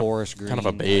 Sand. Yeah. Forest green. Kind of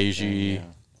a beigey.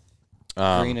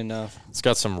 Green enough. It's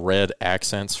got some red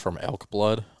accents from elk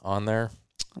blood on there.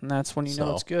 And that's when you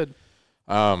know it's good.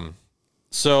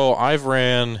 So I've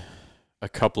ran a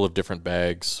couple of different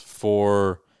bags.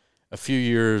 For a few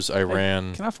years,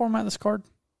 ran... Can I format this card?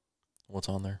 What's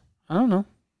on there? I don't know.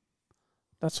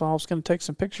 That's why I was going to take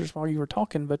some pictures while you were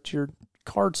talking, but your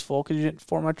card's full because you didn't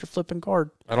format your flipping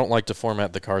card. I don't like to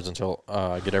format the cards until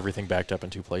I get everything backed up in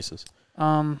two places.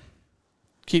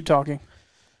 Keep talking.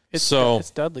 It's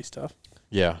Dudley stuff.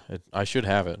 Yeah, I should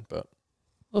have it, but...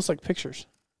 Looks like pictures.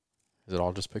 Is it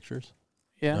all just pictures?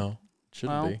 Yeah. No, it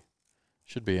shouldn't be.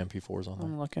 Should be MP4s on there.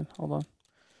 I'm looking. Hold on.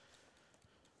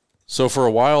 So for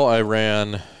a while, I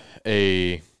ran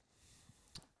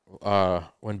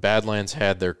when Badlands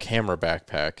had their camera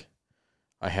backpack,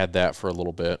 I had that for a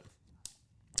little bit.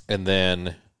 And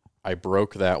then I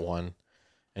broke that one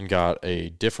and got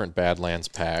a different Badlands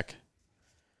pack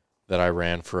that I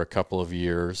ran for a couple of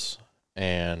years.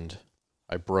 And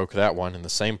I broke that one in the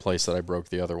same place that I broke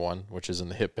the other one, which is in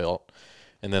the hip belt.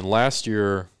 And then last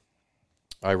year,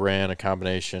 I ran a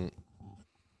combination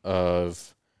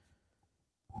of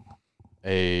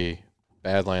a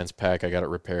Badlands pack. I got it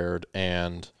repaired.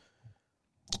 And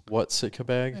what Sitka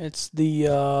bag? It's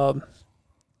the,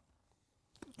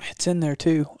 it's in there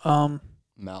too.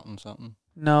 Mountain something?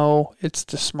 No, it's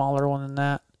the smaller one than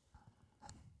that.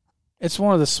 It's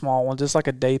one of the small ones. It's like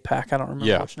a day pack. I don't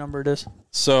remember which number it is.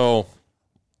 So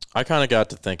I kind of got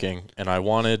to thinking, and I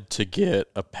wanted to get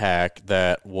a pack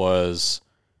that was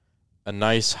a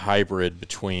nice hybrid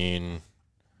between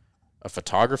a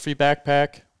photography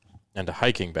backpack and a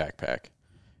hiking backpack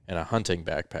and a hunting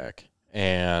backpack.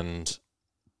 And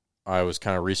I was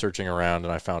kind of researching around,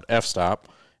 and I found F-Stop.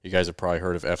 You guys have probably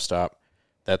heard of F-Stop.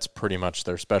 That's pretty much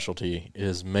their specialty,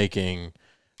 is making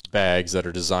bags that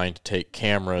are designed to take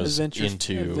cameras into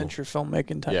adventure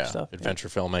filmmaking type stuff. Adventure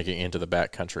filmmaking into the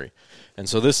backcountry. And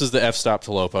so this is the f-stop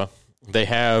Talopa. They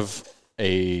have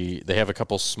a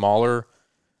couple smaller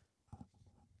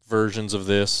versions of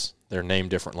this. They're named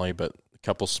differently, but a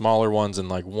couple smaller ones and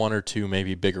like one or two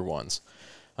maybe bigger ones.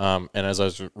 And as I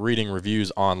was reading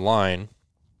reviews online,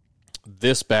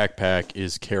 this backpack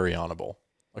is carry-onable,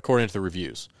 according to the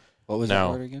reviews. What was that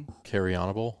word again?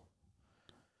 Carry-onable.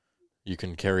 You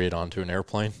can carry it onto an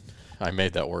airplane. I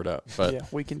made that word up. But, yeah,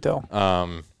 we can tell.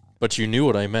 But you knew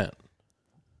what I meant.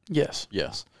 Yes.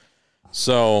 Yes.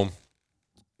 So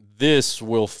this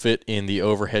will fit in the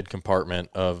overhead compartment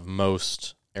of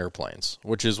most airplanes,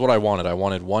 which is what I wanted. I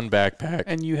wanted one backpack.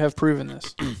 And you have proven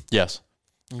this. Yes.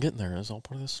 I'm getting there. That's all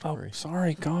part of this story. Oh,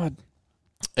 sorry, God.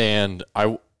 And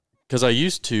because I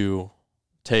used to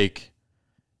take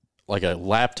like a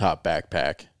laptop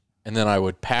backpack, and then I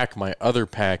would pack my other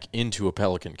pack into a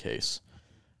Pelican case.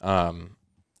 And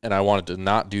I wanted to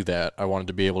not do that. I wanted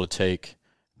to be able to take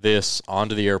this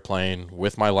onto the airplane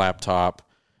with my laptop,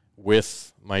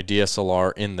 with my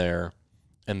DSLR in there,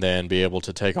 and then be able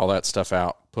to take all that stuff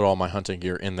out, put all my hunting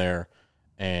gear in there,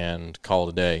 and call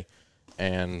it a day.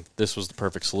 And this was the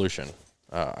perfect solution.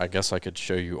 I guess I could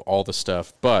show you all the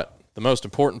stuff, but the most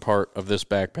important part of this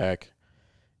backpack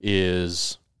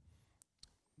is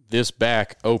this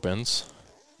back opens.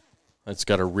 It's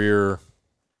got a rear,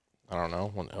 I don't know,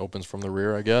 when it opens from the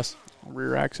rear, I guess.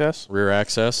 Rear access? Rear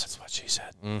access. That's what she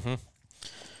said. Mm-hmm.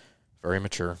 Very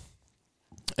mature.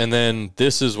 And then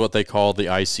this is what they call the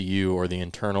ICU, or the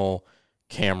internal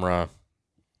camera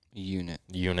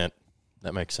unit.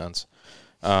 That makes sense.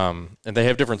 And they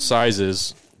have different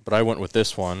sizes, but I went with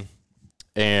this one.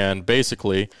 And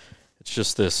basically, it's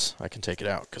just this. I can take it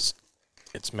out because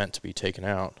it's meant to be taken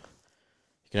out.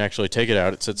 You can actually take it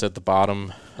out. It sits at the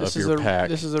bottom of your pack.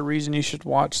 This is a reason you should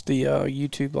watch the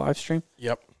YouTube live stream.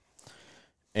 Yep.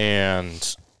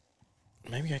 And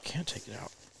maybe I can't take it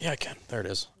out. Yeah, I can. There it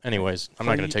is. Anyways, I'm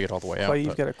not going to take it all the way out. Clay,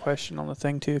 you've got a question on the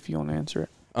thing, too, if you want to answer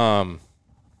it.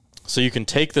 So you can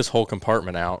take this whole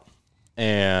compartment out,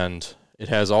 and it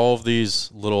has all of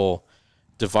these little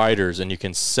dividers, and you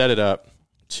can set it up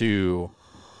to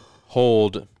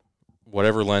hold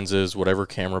whatever lenses, whatever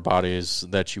camera bodies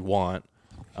that you want.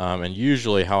 And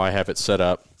usually how I have it set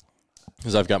up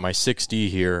is I've got my 6D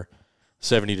here,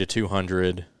 70 to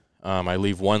 200. I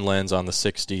leave one lens on the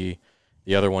 6D.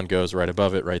 The other one goes right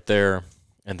above it right there.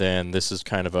 And then this is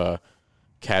kind of a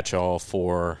catch-all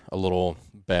for a little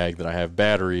bag that I have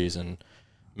batteries and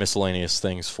miscellaneous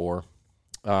things for.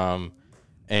 And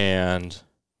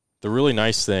the really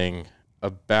nice thing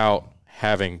about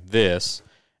having this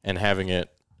and having it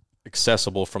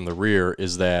accessible from the rear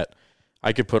is that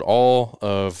I could put all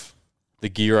of the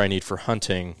gear I need for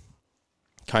hunting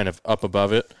kind of up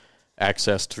above it,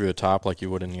 accessed through the top like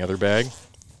you would in the other bag,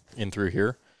 in through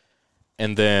here.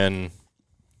 And then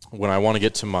when I want to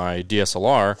get to my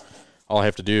DSLR, all I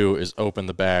have to do is open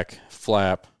the back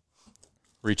flap,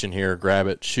 reach in here, grab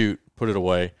it, shoot, put it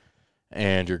away,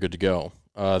 and you're good to go.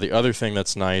 The other thing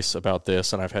that's nice about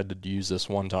this, and I've had to use this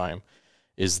one time,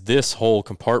 is this whole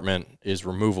compartment is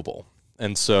removable.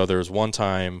 And so there was one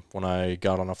time when I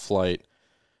got on a flight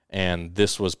and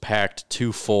this was packed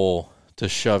too full to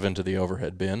shove into the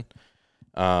overhead bin.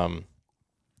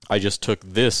 I just took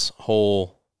this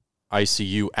whole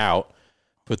ICU out,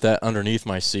 put that underneath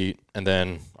my seat, and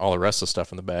then all the rest of the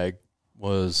stuff in the bag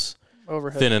was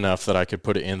thin enough that I could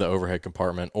put it in the overhead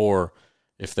compartment, or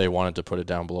if they wanted to put it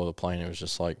down below the plane, it was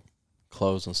just like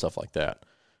clothes and stuff like that.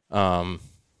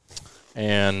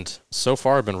 And so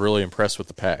far, I've been really impressed with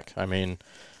the pack. I mean,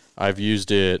 I've used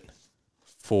it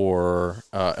for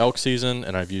elk season,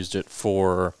 and I've used it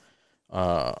for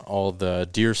all the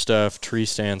deer stuff, tree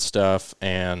stand stuff,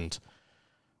 and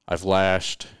I've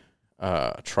lashed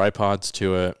tripods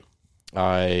to it.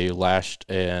 I lashed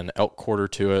an elk quarter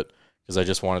to it because I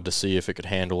just wanted to see if it could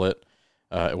handle it.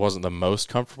 It wasn't the most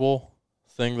comfortable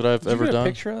thing that I've ever done. Did you get a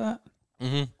picture of that?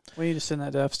 Mm-hmm. We need to send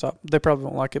that to F-Stop. They probably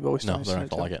won't like it, but we still No, need to they're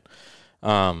send not it going to like it.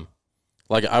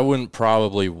 Like, I wouldn't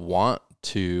probably want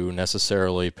to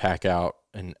necessarily pack out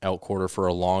an elk quarter for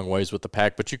a long ways with the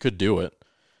pack, but you could do it.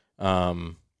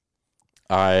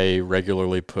 I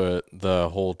regularly put the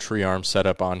whole tree arm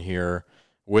setup on here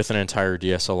with an entire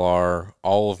DSLR,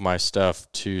 all of my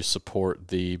stuff to support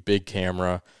the big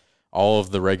camera, all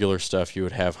of the regular stuff you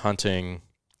would have hunting,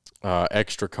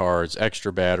 extra cards,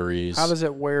 extra batteries. How does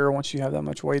it wear once you have that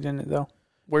much weight in it, though?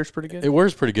 Wears pretty good? It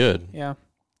wears pretty good. Yeah.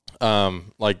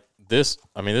 Like this,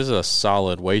 I mean, this is a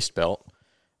solid waist belt,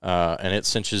 and it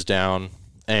cinches down,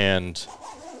 and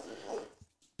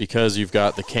because you've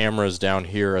got the cameras down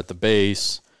here at the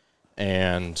base,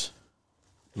 and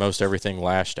most everything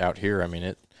lashed out here. I mean,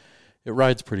 it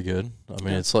rides pretty good. I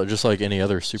mean, it's just like any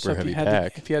other super heavy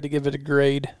pack. If you had to give it a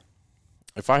grade.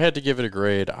 If I had to give it a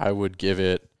grade, I would give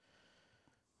it,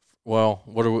 well,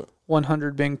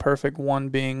 100 being perfect, 1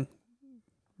 being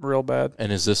real bad.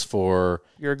 And is this for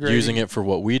using it for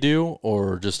what we do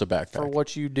or just a backpack? For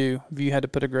what you do, if you had to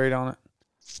put a grade on it.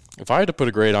 If I had to put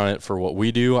a grade on it for what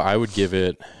we do, I would give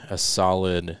it a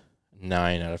solid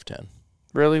 9 out of 10.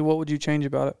 Really? What would you change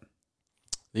about it?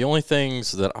 The only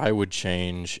things that I would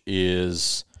change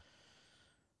is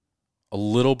a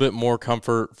little bit more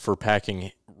comfort for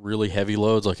packing really heavy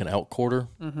loads like an elk quarter.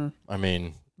 Mm-hmm. I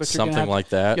mean, something like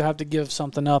that. You'll have to give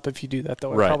something up if you do that,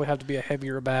 though. It'd probably have to be a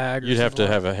heavier bag. You'd have to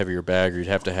have a heavier bag, or you'd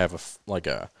have to have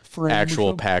a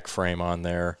actual pack frame on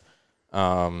there.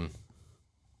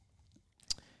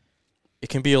 It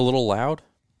can be a little loud.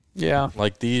 Yeah.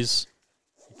 Like these,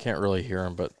 you can't really hear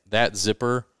them, but that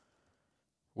zipper,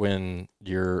 when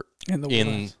you're in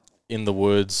the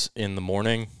woods in the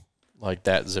morning, like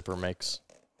that zipper makes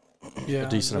a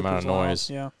decent amount of noise.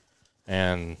 Loud. Yeah.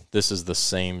 And this is the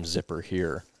same zipper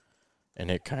here, and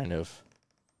it kind of...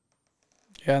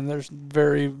 Yeah, and there's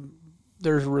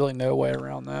really no way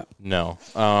around that. No.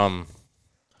 The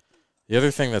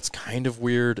other thing that's kind of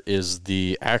weird is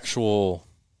the actual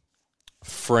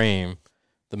frame,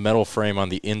 the metal frame on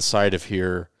the inside of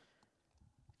here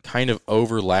kind of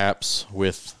overlaps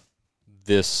with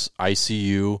this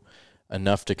ICU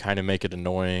enough to kind of make it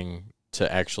annoying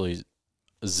to actually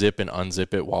zip and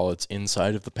unzip it while it's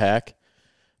inside of the pack.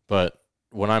 But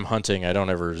when I'm hunting, I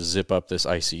don't ever zip up this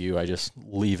ICU. I just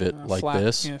leave it like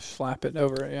this. Yeah, flap it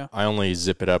over it, yeah. I only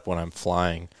zip it up when I'm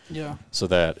flying. Yeah. So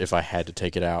that if I had to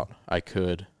take it out, I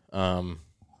could. But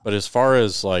as far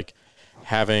as like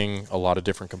having a lot of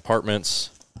different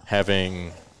compartments,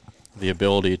 having the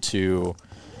ability to,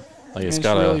 like, it's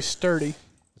really sturdy.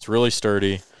 It's really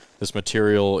sturdy. This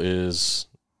material is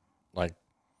like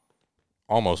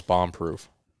almost bomb-proof.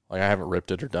 Like, I haven't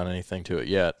ripped it or done anything to it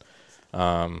yet.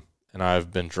 And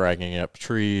I've been dragging it up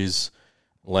trees,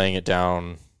 laying it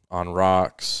down on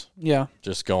rocks. Yeah.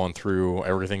 Just going through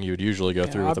everything you would usually go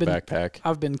through with a backpack.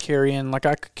 I've been carrying, like,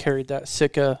 I carried that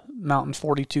Sitka Mountain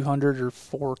 4200 or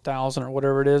 4000 or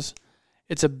whatever it is.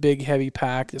 It's a big, heavy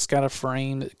pack. It's got a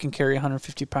frame that can carry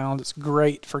 150 pounds. It's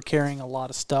great for carrying a lot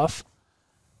of stuff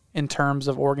in terms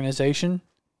of organization.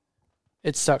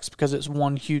 It sucks because it's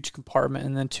one huge compartment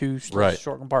and then two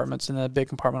short compartments and then a big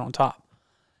compartment on top.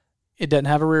 It doesn't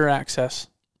have a rear access.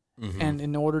 Mm-hmm. And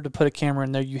in order to put a camera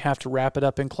in there, you have to wrap it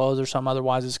up in clothes or something.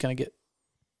 Otherwise, it's going to get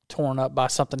torn up by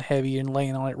something heavy and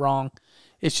laying on it wrong.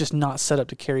 It's just not set up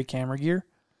to carry camera gear.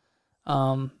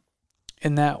 And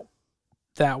that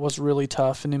was really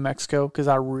tough in New Mexico because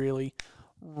I really,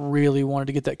 really wanted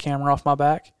to get that camera off my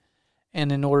back.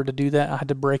 And in order to do that, I had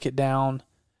to break it down.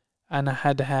 And I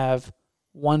had to have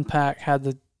one pack had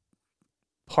the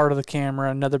part of the camera,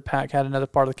 another pack had another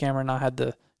part of the camera, and I had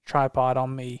the tripod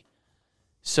on me.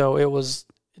 So it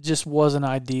just wasn't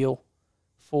ideal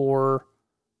for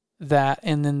that.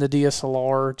 And then the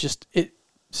DSLR,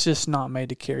 it's just not made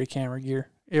to carry camera gear.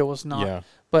 It was not. Yeah.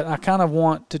 But I kind of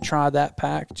want to try that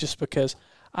pack just because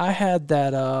I had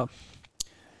that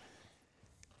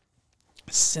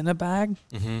Cinebag.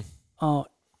 Mm-hmm.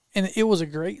 And it was a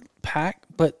great pack,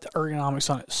 but the ergonomics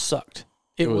on it sucked.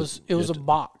 It was a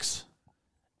box,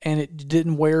 and it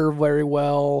didn't wear very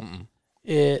well. Mm-mm.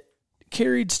 It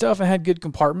carried stuff and had good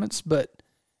compartments, but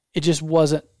it just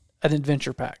wasn't an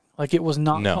adventure pack. Like, it was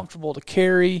not comfortable to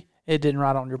carry. It didn't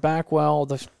ride on your back well.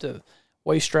 The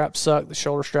waist straps sucked. The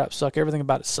shoulder straps sucked. Everything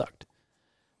about it sucked.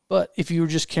 But if you were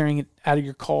just carrying it out of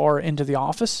your car into the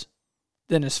office,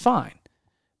 then it's fine.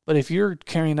 But if you're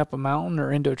carrying up a mountain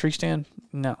or into a tree stand,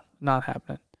 no, not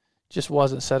happening. Just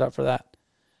wasn't set up for that.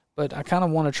 But I kind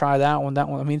of want to try that one.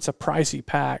 I mean, it's a pricey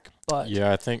pack, but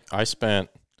yeah, I think I spent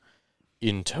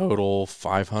in total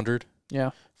 $500.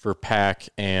 Yeah. For pack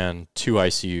and 2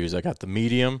 ICUs. I got the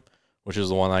medium, which is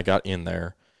the one I got in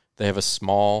there. They have a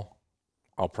small.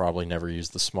 I'll probably never use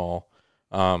the small.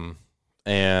 And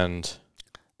I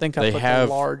think I put the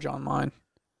large on mine.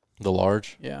 The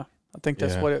large? Yeah. I think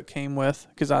that's what it came with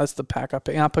because that's the pack I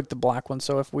picked. And I picked the black one,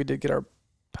 so if we did get our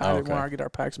pack, when I get our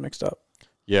packs mixed up.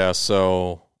 Yeah,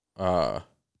 so I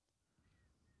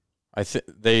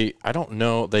don't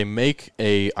know. They make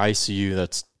a ICU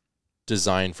that's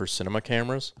designed for cinema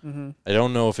cameras. Mm-hmm. I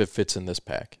don't know if it fits in this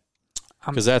pack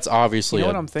because that's obviously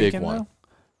a big one. Though?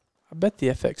 I bet the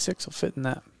FX6 will fit in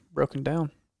that broken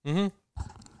down. Mm-hmm.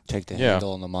 Take the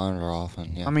handle and the monitor off.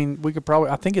 And, I mean, we could probably,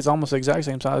 I think it's almost the exact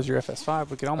same size as your FS5.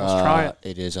 We could almost try it.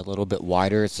 It is a little bit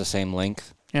wider. It's the same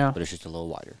length. Yeah. But it's just a little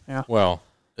wider. Yeah. Well,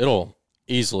 it'll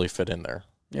easily fit in there.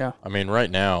 Yeah. I mean, right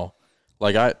now,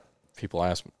 people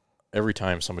ask me, every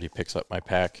time somebody picks up my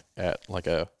pack at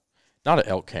not an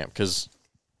elk camp, because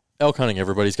elk hunting,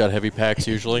 everybody's got heavy packs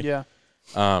usually. Yeah.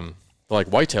 But like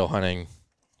whitetail hunting,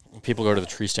 people go to the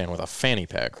tree stand with a fanny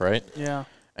pack, right? Yeah.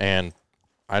 And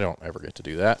I don't ever get to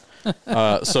do that.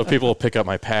 So people will pick up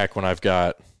my pack when I've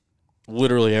got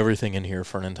literally everything in here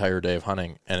for an entire day of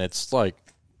hunting. And it's like,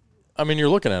 I mean, you're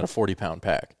looking at a 40-pound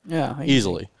pack. Yeah.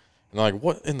 Easily. And they're like,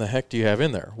 what in the heck do you have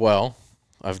in there? Well,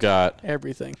 I've got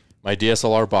everything. My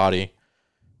DSLR body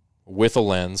with a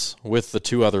lens, with the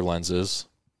 2 other lenses.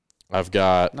 I've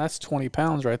got... That's 20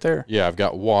 pounds right there. Yeah, I've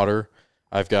got water.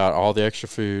 I've got all the extra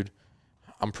food.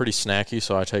 I'm pretty snacky,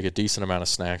 so I take a decent amount of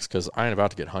snacks because I ain't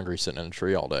about to get hungry sitting in a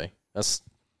tree all day.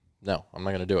 No, I'm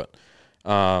not going to do it.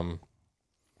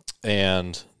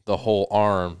 And the whole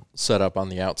arm set up on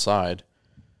the outside.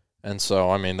 And so,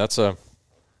 I mean,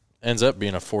 ends up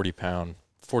being a 40-pound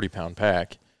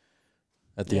pack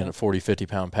at the end of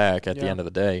 50-pound pack at the end of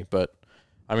the day. But,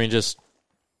 I mean,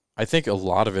 I think a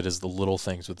lot of it is the little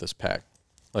things with this pack.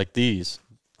 Like these,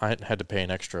 I had to pay an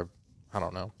extra, I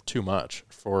don't know, too much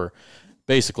for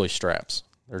basically straps.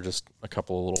 They're just a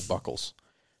couple of little buckles.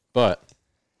 But,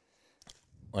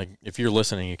 like, if you're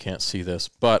listening, you can't see this.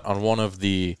 But on one of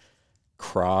the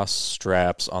cross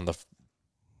straps on the...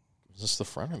 Is this the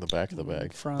front or the back of the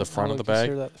bag? The front of the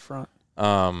bag. That the front.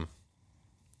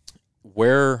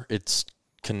 Where it's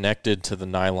connected to the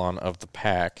nylon of the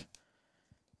pack,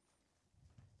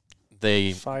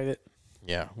 they fight it.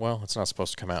 Yeah, well, it's not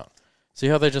supposed to come out. See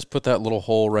how they just put that little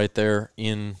hole right there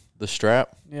in the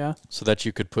strap? Yeah. So that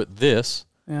you could put this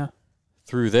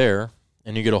through there,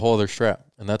 and you get a whole other strap.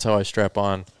 And that's how I strap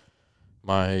on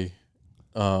my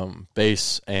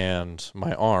base and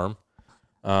my arm.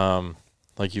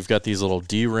 Like you've got these little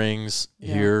D-rings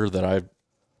here that I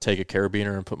take a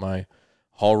carabiner and put my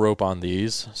haul rope on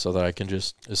these so that I can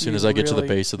just, as soon as I get to the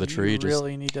base of the tree,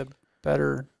 really need a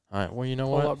better all right, well, you know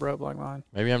pull what? up rope like mine.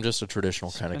 Maybe I'm just a traditional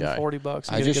kind of guy.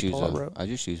 $40 I just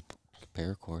use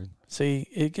paracord. See,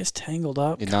 it gets tangled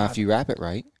up. Now, if you wrap it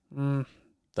right.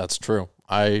 That's true.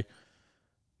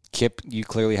 Kip, you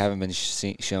clearly haven't been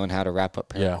shown how to wrap up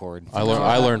paracord. Yeah,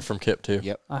 I learned from Kip too.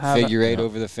 Yep. Figure 8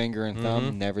 over the finger and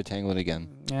thumb, never tangle it again.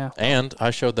 Yeah. And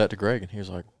I showed that to Greg, and he was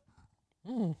like,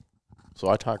 So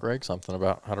I taught Greg something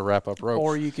about how to wrap up rope.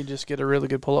 Or you can just get a really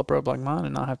good pull-up rope like mine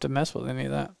and not have to mess with any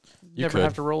of that. You never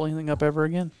have to roll anything up ever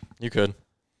again. You could.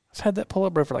 I've had that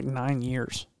pull-up rope for like 9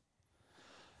 years.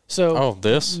 So.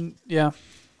 This? Yeah.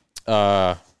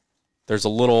 There's a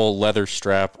little leather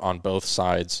strap on both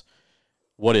sides.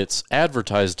 What it's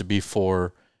advertised to be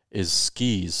for is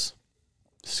skis.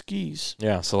 Skis.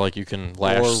 Yeah, so like you can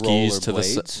lash skis to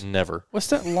the never. What's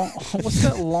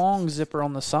that long zipper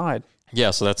on the side? Yeah,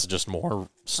 so that's just more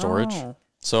storage. Oh.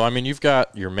 So I mean, you've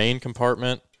got your main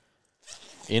compartment.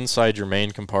 Inside your main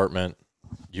compartment,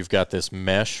 you've got this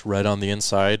mesh right on the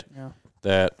inside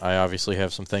that I obviously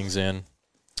have some things in.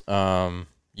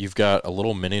 You've got a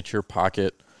little miniature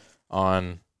pocket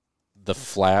on the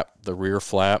flap, the rear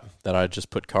flap that I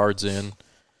just put cards in.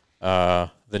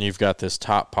 Then you've got this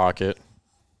top pocket.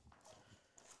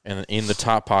 And in the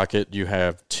top pocket, you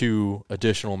have 2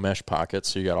 additional mesh pockets.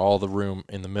 So you got all the room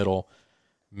in the middle,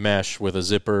 mesh with a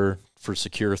zipper for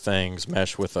secure things,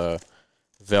 mesh with a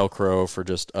Velcro for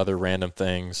just other random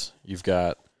things. You've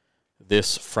got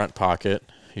this front pocket.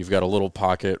 You've got a little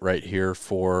pocket right here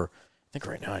for, I think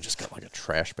right now I just got like a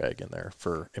trash bag in there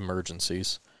for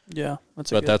emergencies. Yeah.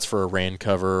 That's for a rain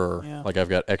cover, or like I've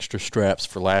got extra straps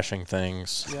for lashing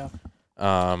things. Yeah.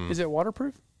 Is it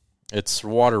waterproof? It's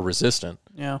water resistant.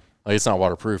 Yeah. Like it's not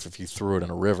waterproof. If you threw it in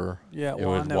a river,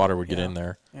 water would get in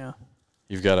there. Yeah.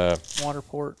 You've got a water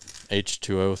port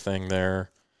H2O thing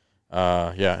there.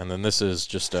 And then this is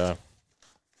just a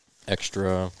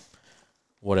extra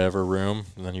whatever room.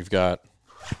 And then you've got,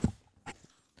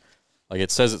 like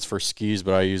it says it's for skis,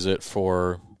 but I use it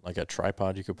for like a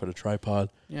tripod. You could put a tripod,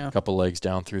 a couple legs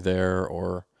down through there,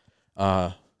 or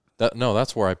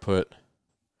that's where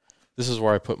this is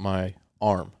where I put my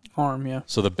arm. Yeah.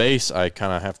 So the base, I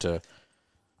kind of have to.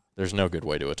 There's no good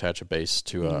way to attach a base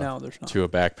to a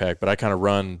backpack, but I kind of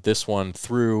run this one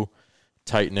through,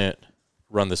 tighten it,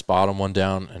 run this bottom one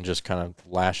down, and just kind of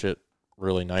lash it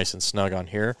really nice and snug on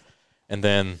here, and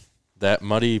then that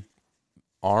muddy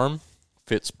arm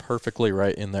fits perfectly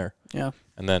right in there. Yeah.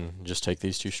 And then just take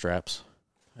these 2 straps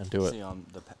and do it. See,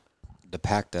 the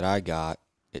pack that I got,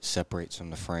 it separates from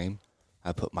the frame.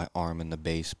 I put my arm in the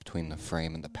base between the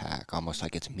frame and the pack, almost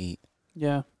like it's meat.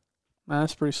 Yeah,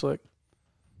 that's pretty slick.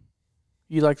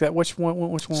 You like that? Which one?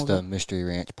 It's the Mystery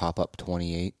Ranch Pop-Up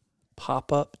 28.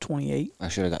 pop-up 28. I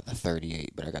should have got the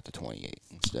 38, but I got the 28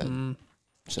 instead.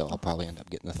 So I'll probably end up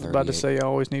getting the 38. I was about to say you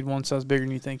always need one size bigger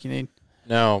than you think you need.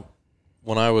 Now,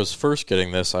 when I was first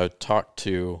getting this, I talked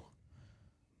to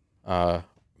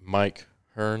Mike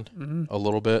Hearn a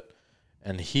little bit,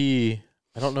 and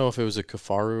I don't know if it was a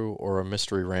Kifaru or a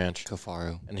Mystery Ranch.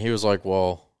 Kifaru. And he was like,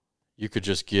 well, you could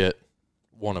just get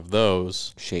one of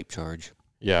those. Shape charge.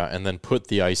 Yeah, and then put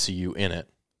the ICU in it,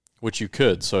 which you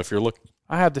could. So if you're looking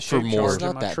I had the shape charge It's in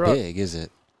not my that truck. big, is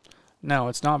it? No,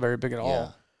 it's not very big at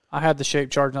all. I had the shape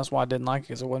charge, and that's why I didn't like it,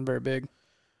 because it wasn't very big.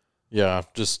 Yeah,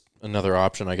 just another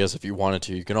option, I guess, if you wanted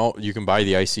to. You can buy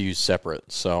the ICU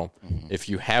separate. So if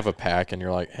you have a pack and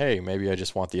you're like, hey, maybe I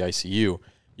just want the ICU,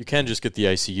 you can just get the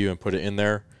ICU and put it in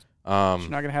there. You're not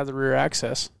going to have the rear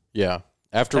access. Yeah.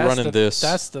 After running this.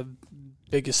 That's the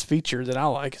biggest feature that I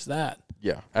like is that.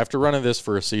 Yeah. After running this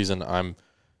for a season, I'm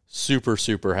super,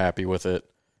 super happy with it.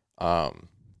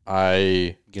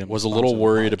 I was a little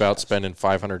worried about spending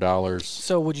 $500.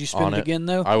 So would you spend it again,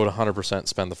 though? I would 100%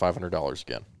 spend the $500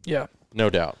 again. Yeah. No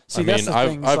doubt. See,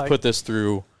 I've put this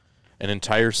through an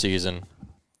entire season.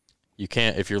 You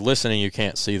can't, if you're listening, you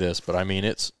can't see this, but I mean,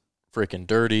 it's freaking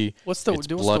dirty. What's the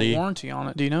warranty on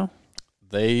it? Do you know?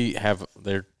 They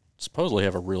supposedly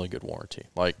have a really good warranty.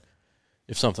 Like,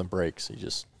 if something breaks,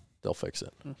 they'll fix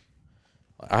it.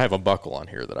 I have a buckle on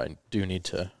here that I do need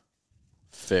to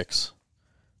fix.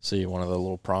 See, one of the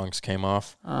little prongs came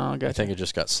off. Oh, gotcha. I think it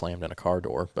just got slammed in a car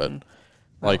door, but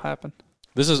that'll happen.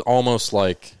 This is almost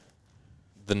like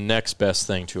the next best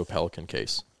thing to a Pelican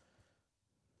case.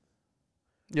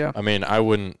 Yeah. I mean, I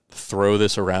wouldn't throw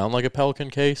this around like a Pelican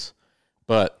case,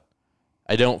 but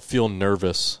I don't feel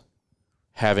nervous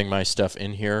having my stuff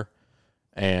in here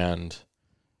and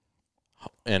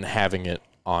having it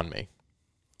on me.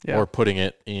 Yeah. Or putting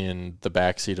it in the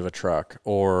back seat of a truck,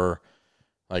 or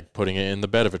like putting it in the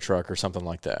bed of a truck or something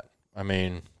like that. I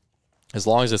mean, as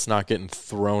long as it's not getting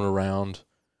thrown around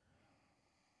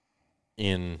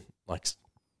in like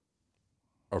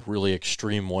a really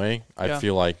extreme way, I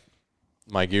feel like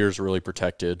my gear is really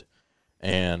protected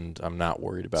and I'm not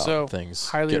worried about things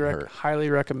getting hurt. Highly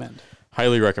recommend.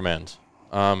 Highly recommend.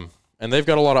 And they've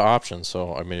got a lot of options.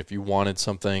 So, I mean, if you wanted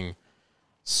something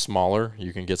smaller,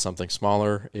 you can get something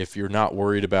smaller. If you're not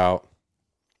worried about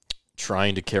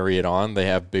trying to carry it on, they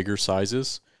have bigger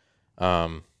sizes.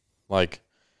 Like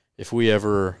if we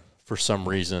ever, for some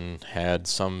reason, had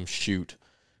some shoot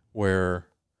where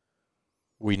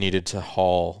we needed to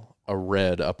haul a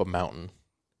red up a mountain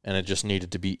and it just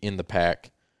needed to be in the pack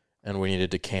and we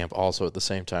needed to camp also at the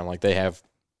same time, like they have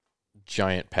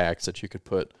giant packs that you could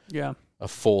put a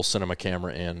full cinema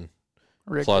camera in,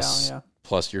 plus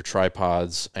your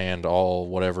tripods and all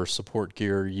whatever support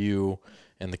gear you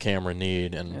and the camera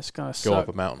need, and it's gonna go up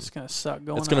a mountain. It's going to suck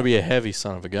going It's going to be a heavy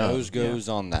son of a gun. Nose goes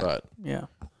on that. But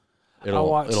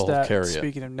it'll carry it.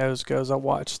 Speaking of nose goes, I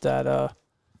watched that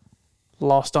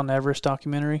Lost on Everest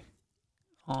documentary.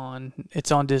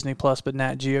 It's on Disney Plus, but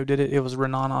Nat Geo did it. It was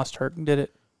Renan Ozturk did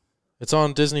it. It's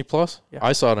on Disney Plus? Yeah.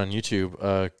 I saw it on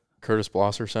YouTube. Curtis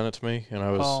Blosser sent it to me, and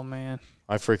oh man,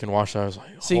 I freaking watched it. I was like,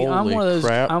 see, holy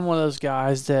crap. I'm one of those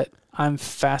guys that I'm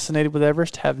fascinated with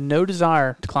Everest, have no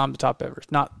desire to climb the top of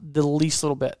Everest, not the least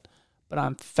little bit, but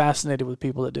I'm fascinated with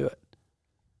people that do it.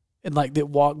 And like that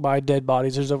walk by dead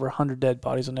bodies. There's over 100 dead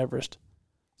bodies on Everest.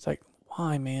 It's like,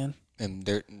 why, man? And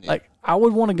like, I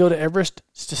would want to go to Everest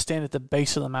just to stand at the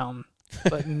base of the mountain,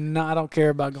 but I don't care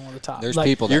about going to the top. There's like,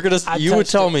 people that you would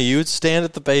tell me you would stand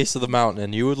at the base of the mountain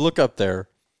and you would look up there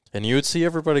and you would see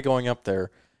everybody going up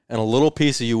there, and a little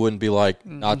piece of you wouldn't be like,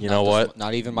 not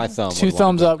even my thumb. 2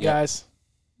 thumbs up, guys.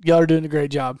 Y'all are doing a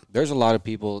great job. There's a lot of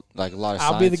people, like a lot of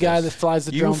I'll be the guy that flies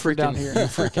the drone from down here. You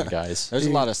freaking guys. There's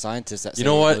a lot of scientists that say, you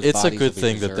know what? It's a good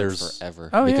thing that there's forever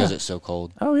because it's so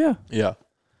cold. Oh yeah. Yeah.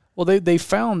 Well, they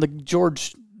found the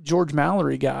George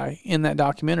Mallory guy in that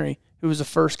documentary, who was the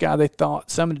first guy they thought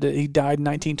summited it. He died in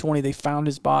 1920. They found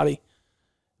his body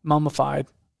mummified.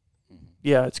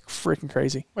 Yeah, it's freaking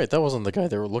crazy. Wait, that wasn't the guy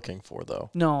they were looking for,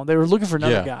 though. No, they were looking for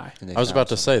another guy. I was about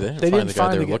to say, they didn't find the guy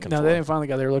they were looking for. No, they didn't find the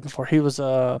guy they were looking for. He was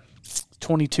a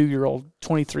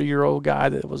 23-year-old guy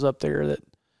that was up there that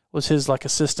was his, like,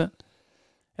 assistant.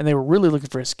 And they were really looking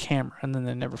for his camera, and then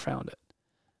they never found it.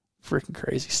 Freaking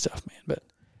crazy stuff, man. But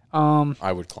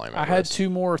I would climb it. I had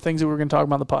 2 more things that we were going to talk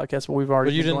about on the podcast, but we've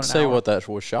already. But you didn't say what that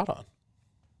was shot on.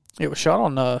 It was shot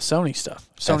on Sony stuff,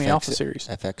 Sony Alpha Series.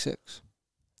 FX6.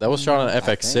 That was shot on an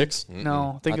FX6?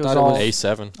 No, I think it was all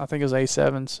A7. I think it was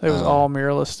A7s. It was all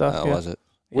mirrorless stuff. Oh, was it?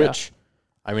 Which,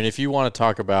 I mean, if you want to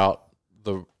talk about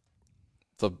the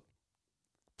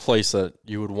place that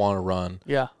you would want to run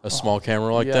a small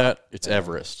camera like yeah. that, it's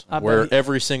Everest, where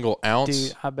every single ounce.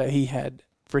 Dude, I bet he had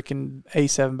freaking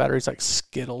A7 batteries like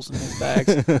Skittles in his bags.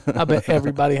 I bet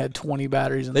everybody had 20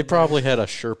 batteries in They probably had a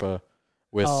Sherpa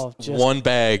with one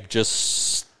bag just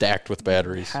stacked with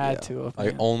batteries. Had to have.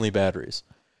 Like only batteries.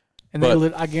 And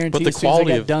I guarantee as soon as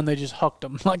they got done, they just hucked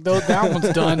them. Like, that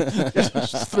one's done.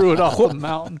 Just threw it off the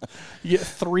mountain. You get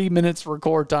 3 minutes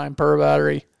record time per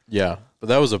battery. Yeah, but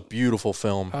that was a beautiful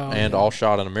film and all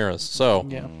shot in a mirrorless. So,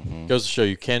 goes to show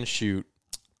you can shoot,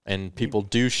 and people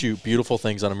do shoot beautiful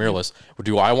things on a mirrorless.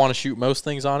 Do I want to shoot most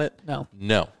things on it?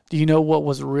 No. Do you know what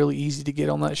was really easy to get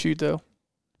on that shoot, though?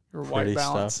 Your white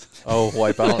balance. Stuff. Oh,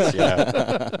 white balance, yeah.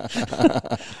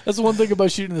 That's the one thing about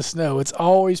shooting in the snow. It's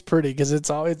always pretty because it's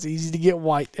easy to get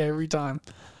white every time.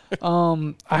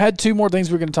 I had 2 more things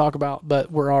we're going to talk about,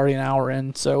 but we're already an hour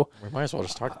in, so we might as well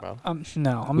just talk about them.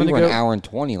 We were an hour and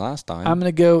 20 last time. I'm going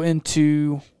to go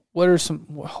into what are some.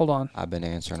 Hold on. I've been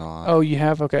answering a lot. Oh, you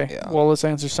have? Okay. Yeah. Well, let's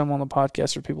answer some on the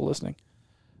podcast for people listening.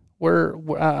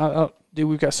 Dude,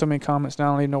 we've got so many comments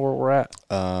now. I don't even know where we're at.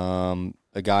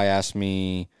 A guy asked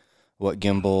me what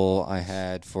gimbal I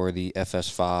had for the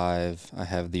FS5. I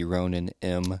have the Ronin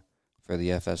M for the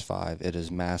FS5. It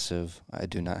is massive. I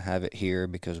do not have it here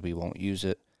because we won't use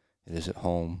it. It is at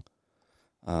home.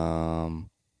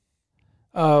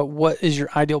 What is your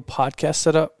ideal podcast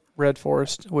setup? Red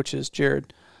Forest, which is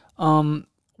Jared.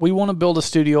 We want to build a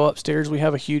studio upstairs. We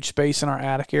have a huge space in our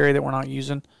attic area that we're not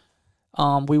using.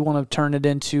 We want to turn it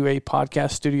into a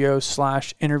podcast studio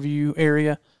 / interview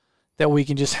area that we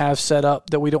can just have set up,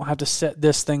 that we don't have to set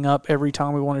this thing up every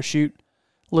time we want to shoot.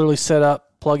 Literally set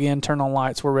up, plug in, turn on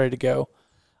lights, we're ready to go.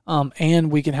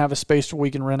 And we can have a space where we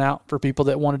can rent out for people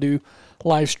that want to do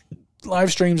live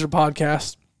streams or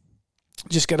podcasts.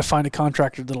 Just got to find a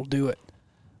contractor that'll do it.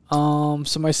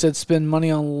 Somebody said spend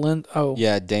money on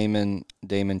yeah, Damon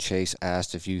Chase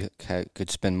asked if you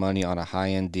could spend money on a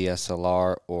high-end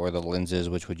DSLR or the lenses.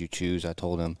 Which would you choose? I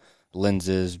told him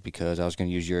lenses because I was going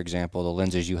to use your example. The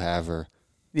lenses you have are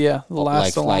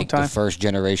last a long time. The first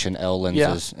generation L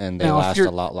lenses, and they last a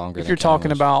lot longer. If you're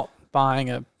talking about buying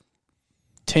a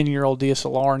 10-year-old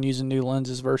DSLR and using new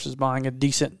lenses versus buying a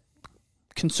decent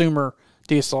consumer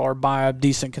DSLR, buy a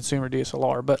decent consumer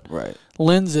DSLR. But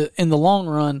lenses in the long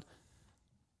run,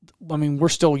 I mean, we're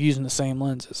still using the same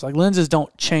lenses. Like, lenses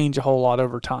don't change a whole lot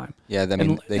over time. Yeah, I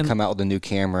mean, they come out with a new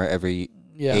camera every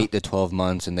 8 to 12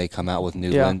 months, and they come out with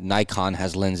new lenses. Nikon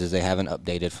has lenses they haven't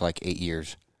updated for like 8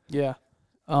 years. Yeah.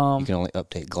 You can only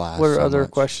update glass. What are other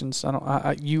questions?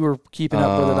 You were keeping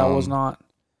up with it. I was not.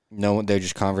 No, they're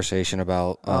just conversation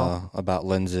about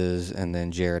lenses, and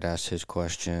then Jared asked his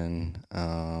question.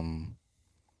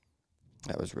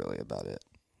 That was really about it.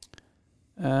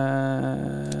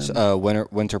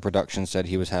 Winter Production said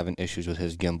he was having issues with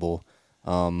his gimbal.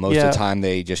 Most of the time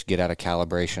they just get out of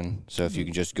calibration. So if you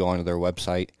can just go onto their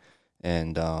website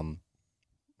and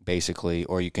basically,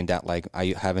 or you can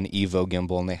I have an Evo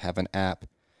gimbal and they have an app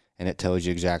and it tells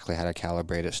you exactly how to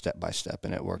calibrate it step by step,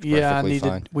 and it works perfectly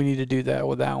fine. We need to do that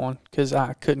with that one because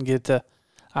I couldn't get to.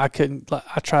 I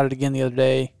tried it again the other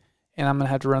day, and I'm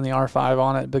gonna have to run the R5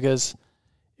 on it because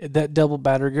that double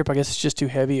battery grip, I guess it's just too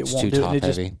heavy. It won't do it. It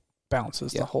just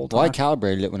bounces the whole time. Well, I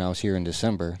calibrated it when I was here in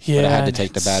December, but I had to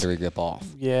take the battery grip off.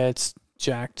 Yeah, it's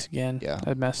jacked again. Yeah.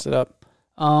 I messed it up.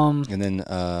 And then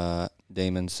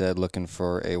Damon said looking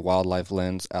for a wildlife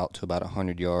lens out to about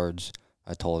 100 yards.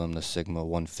 I told him the Sigma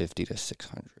 150 to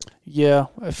 600. Yeah,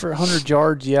 for 100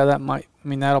 yards,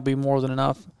 that'll be more than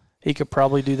enough. He could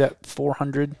probably do that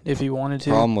 400 if he wanted to.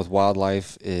 The problem with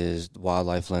wildlife is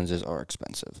wildlife lenses are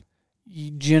expensive.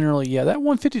 Generally, that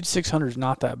 150 to 600 is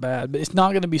not that bad, but it's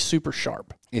not going to be super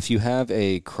sharp. If you have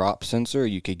a crop sensor,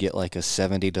 you could get like a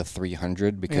 70 to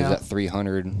 300 because that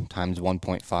 300 times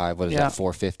 1.5, what is that,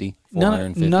 450?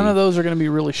 None of those are going to be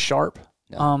really sharp.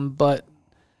 No. But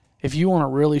if you want a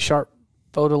really sharp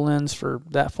photo lens for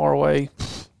that far away,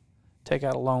 take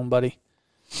out a loan, buddy.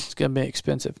 It's going to be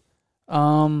expensive.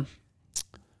 I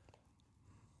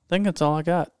think that's all I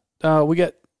got. We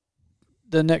got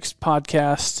the next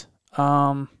podcast.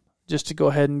 Just to go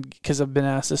ahead and, because I've been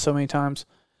asked this so many times,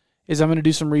 is I'm going to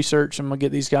do some research. I'm going to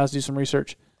get these guys to do some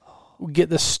research. We get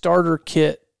the starter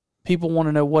kit. People want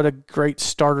to know what a great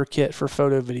starter kit for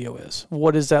photo video is.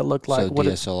 What does that look like? So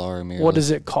DSLR, mirrorless. What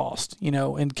does it cost?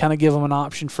 And kind of give them an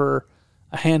option for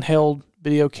a handheld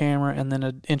video camera and then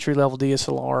an entry-level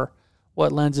DSLR,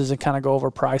 what lenses, and kind of go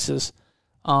over prices.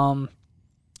 And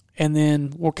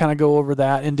then we'll kind of go over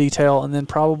that in detail, and then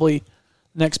probably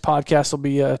next podcast will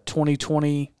be a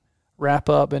 2020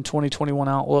 wrap-up and 2021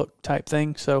 outlook type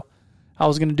thing. So I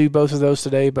was going to do both of those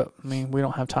today, but I mean, we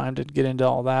don't have time to get into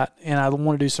all that. And I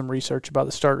want to do some research about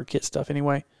the starter kit stuff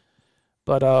anyway.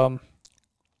 But I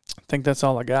think that's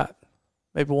all I got.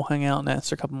 Maybe we'll hang out and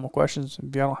answer a couple more questions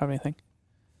if y'all don't have anything.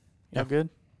 Y'all good?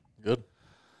 Good.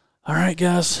 All right,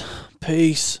 guys.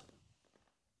 Peace.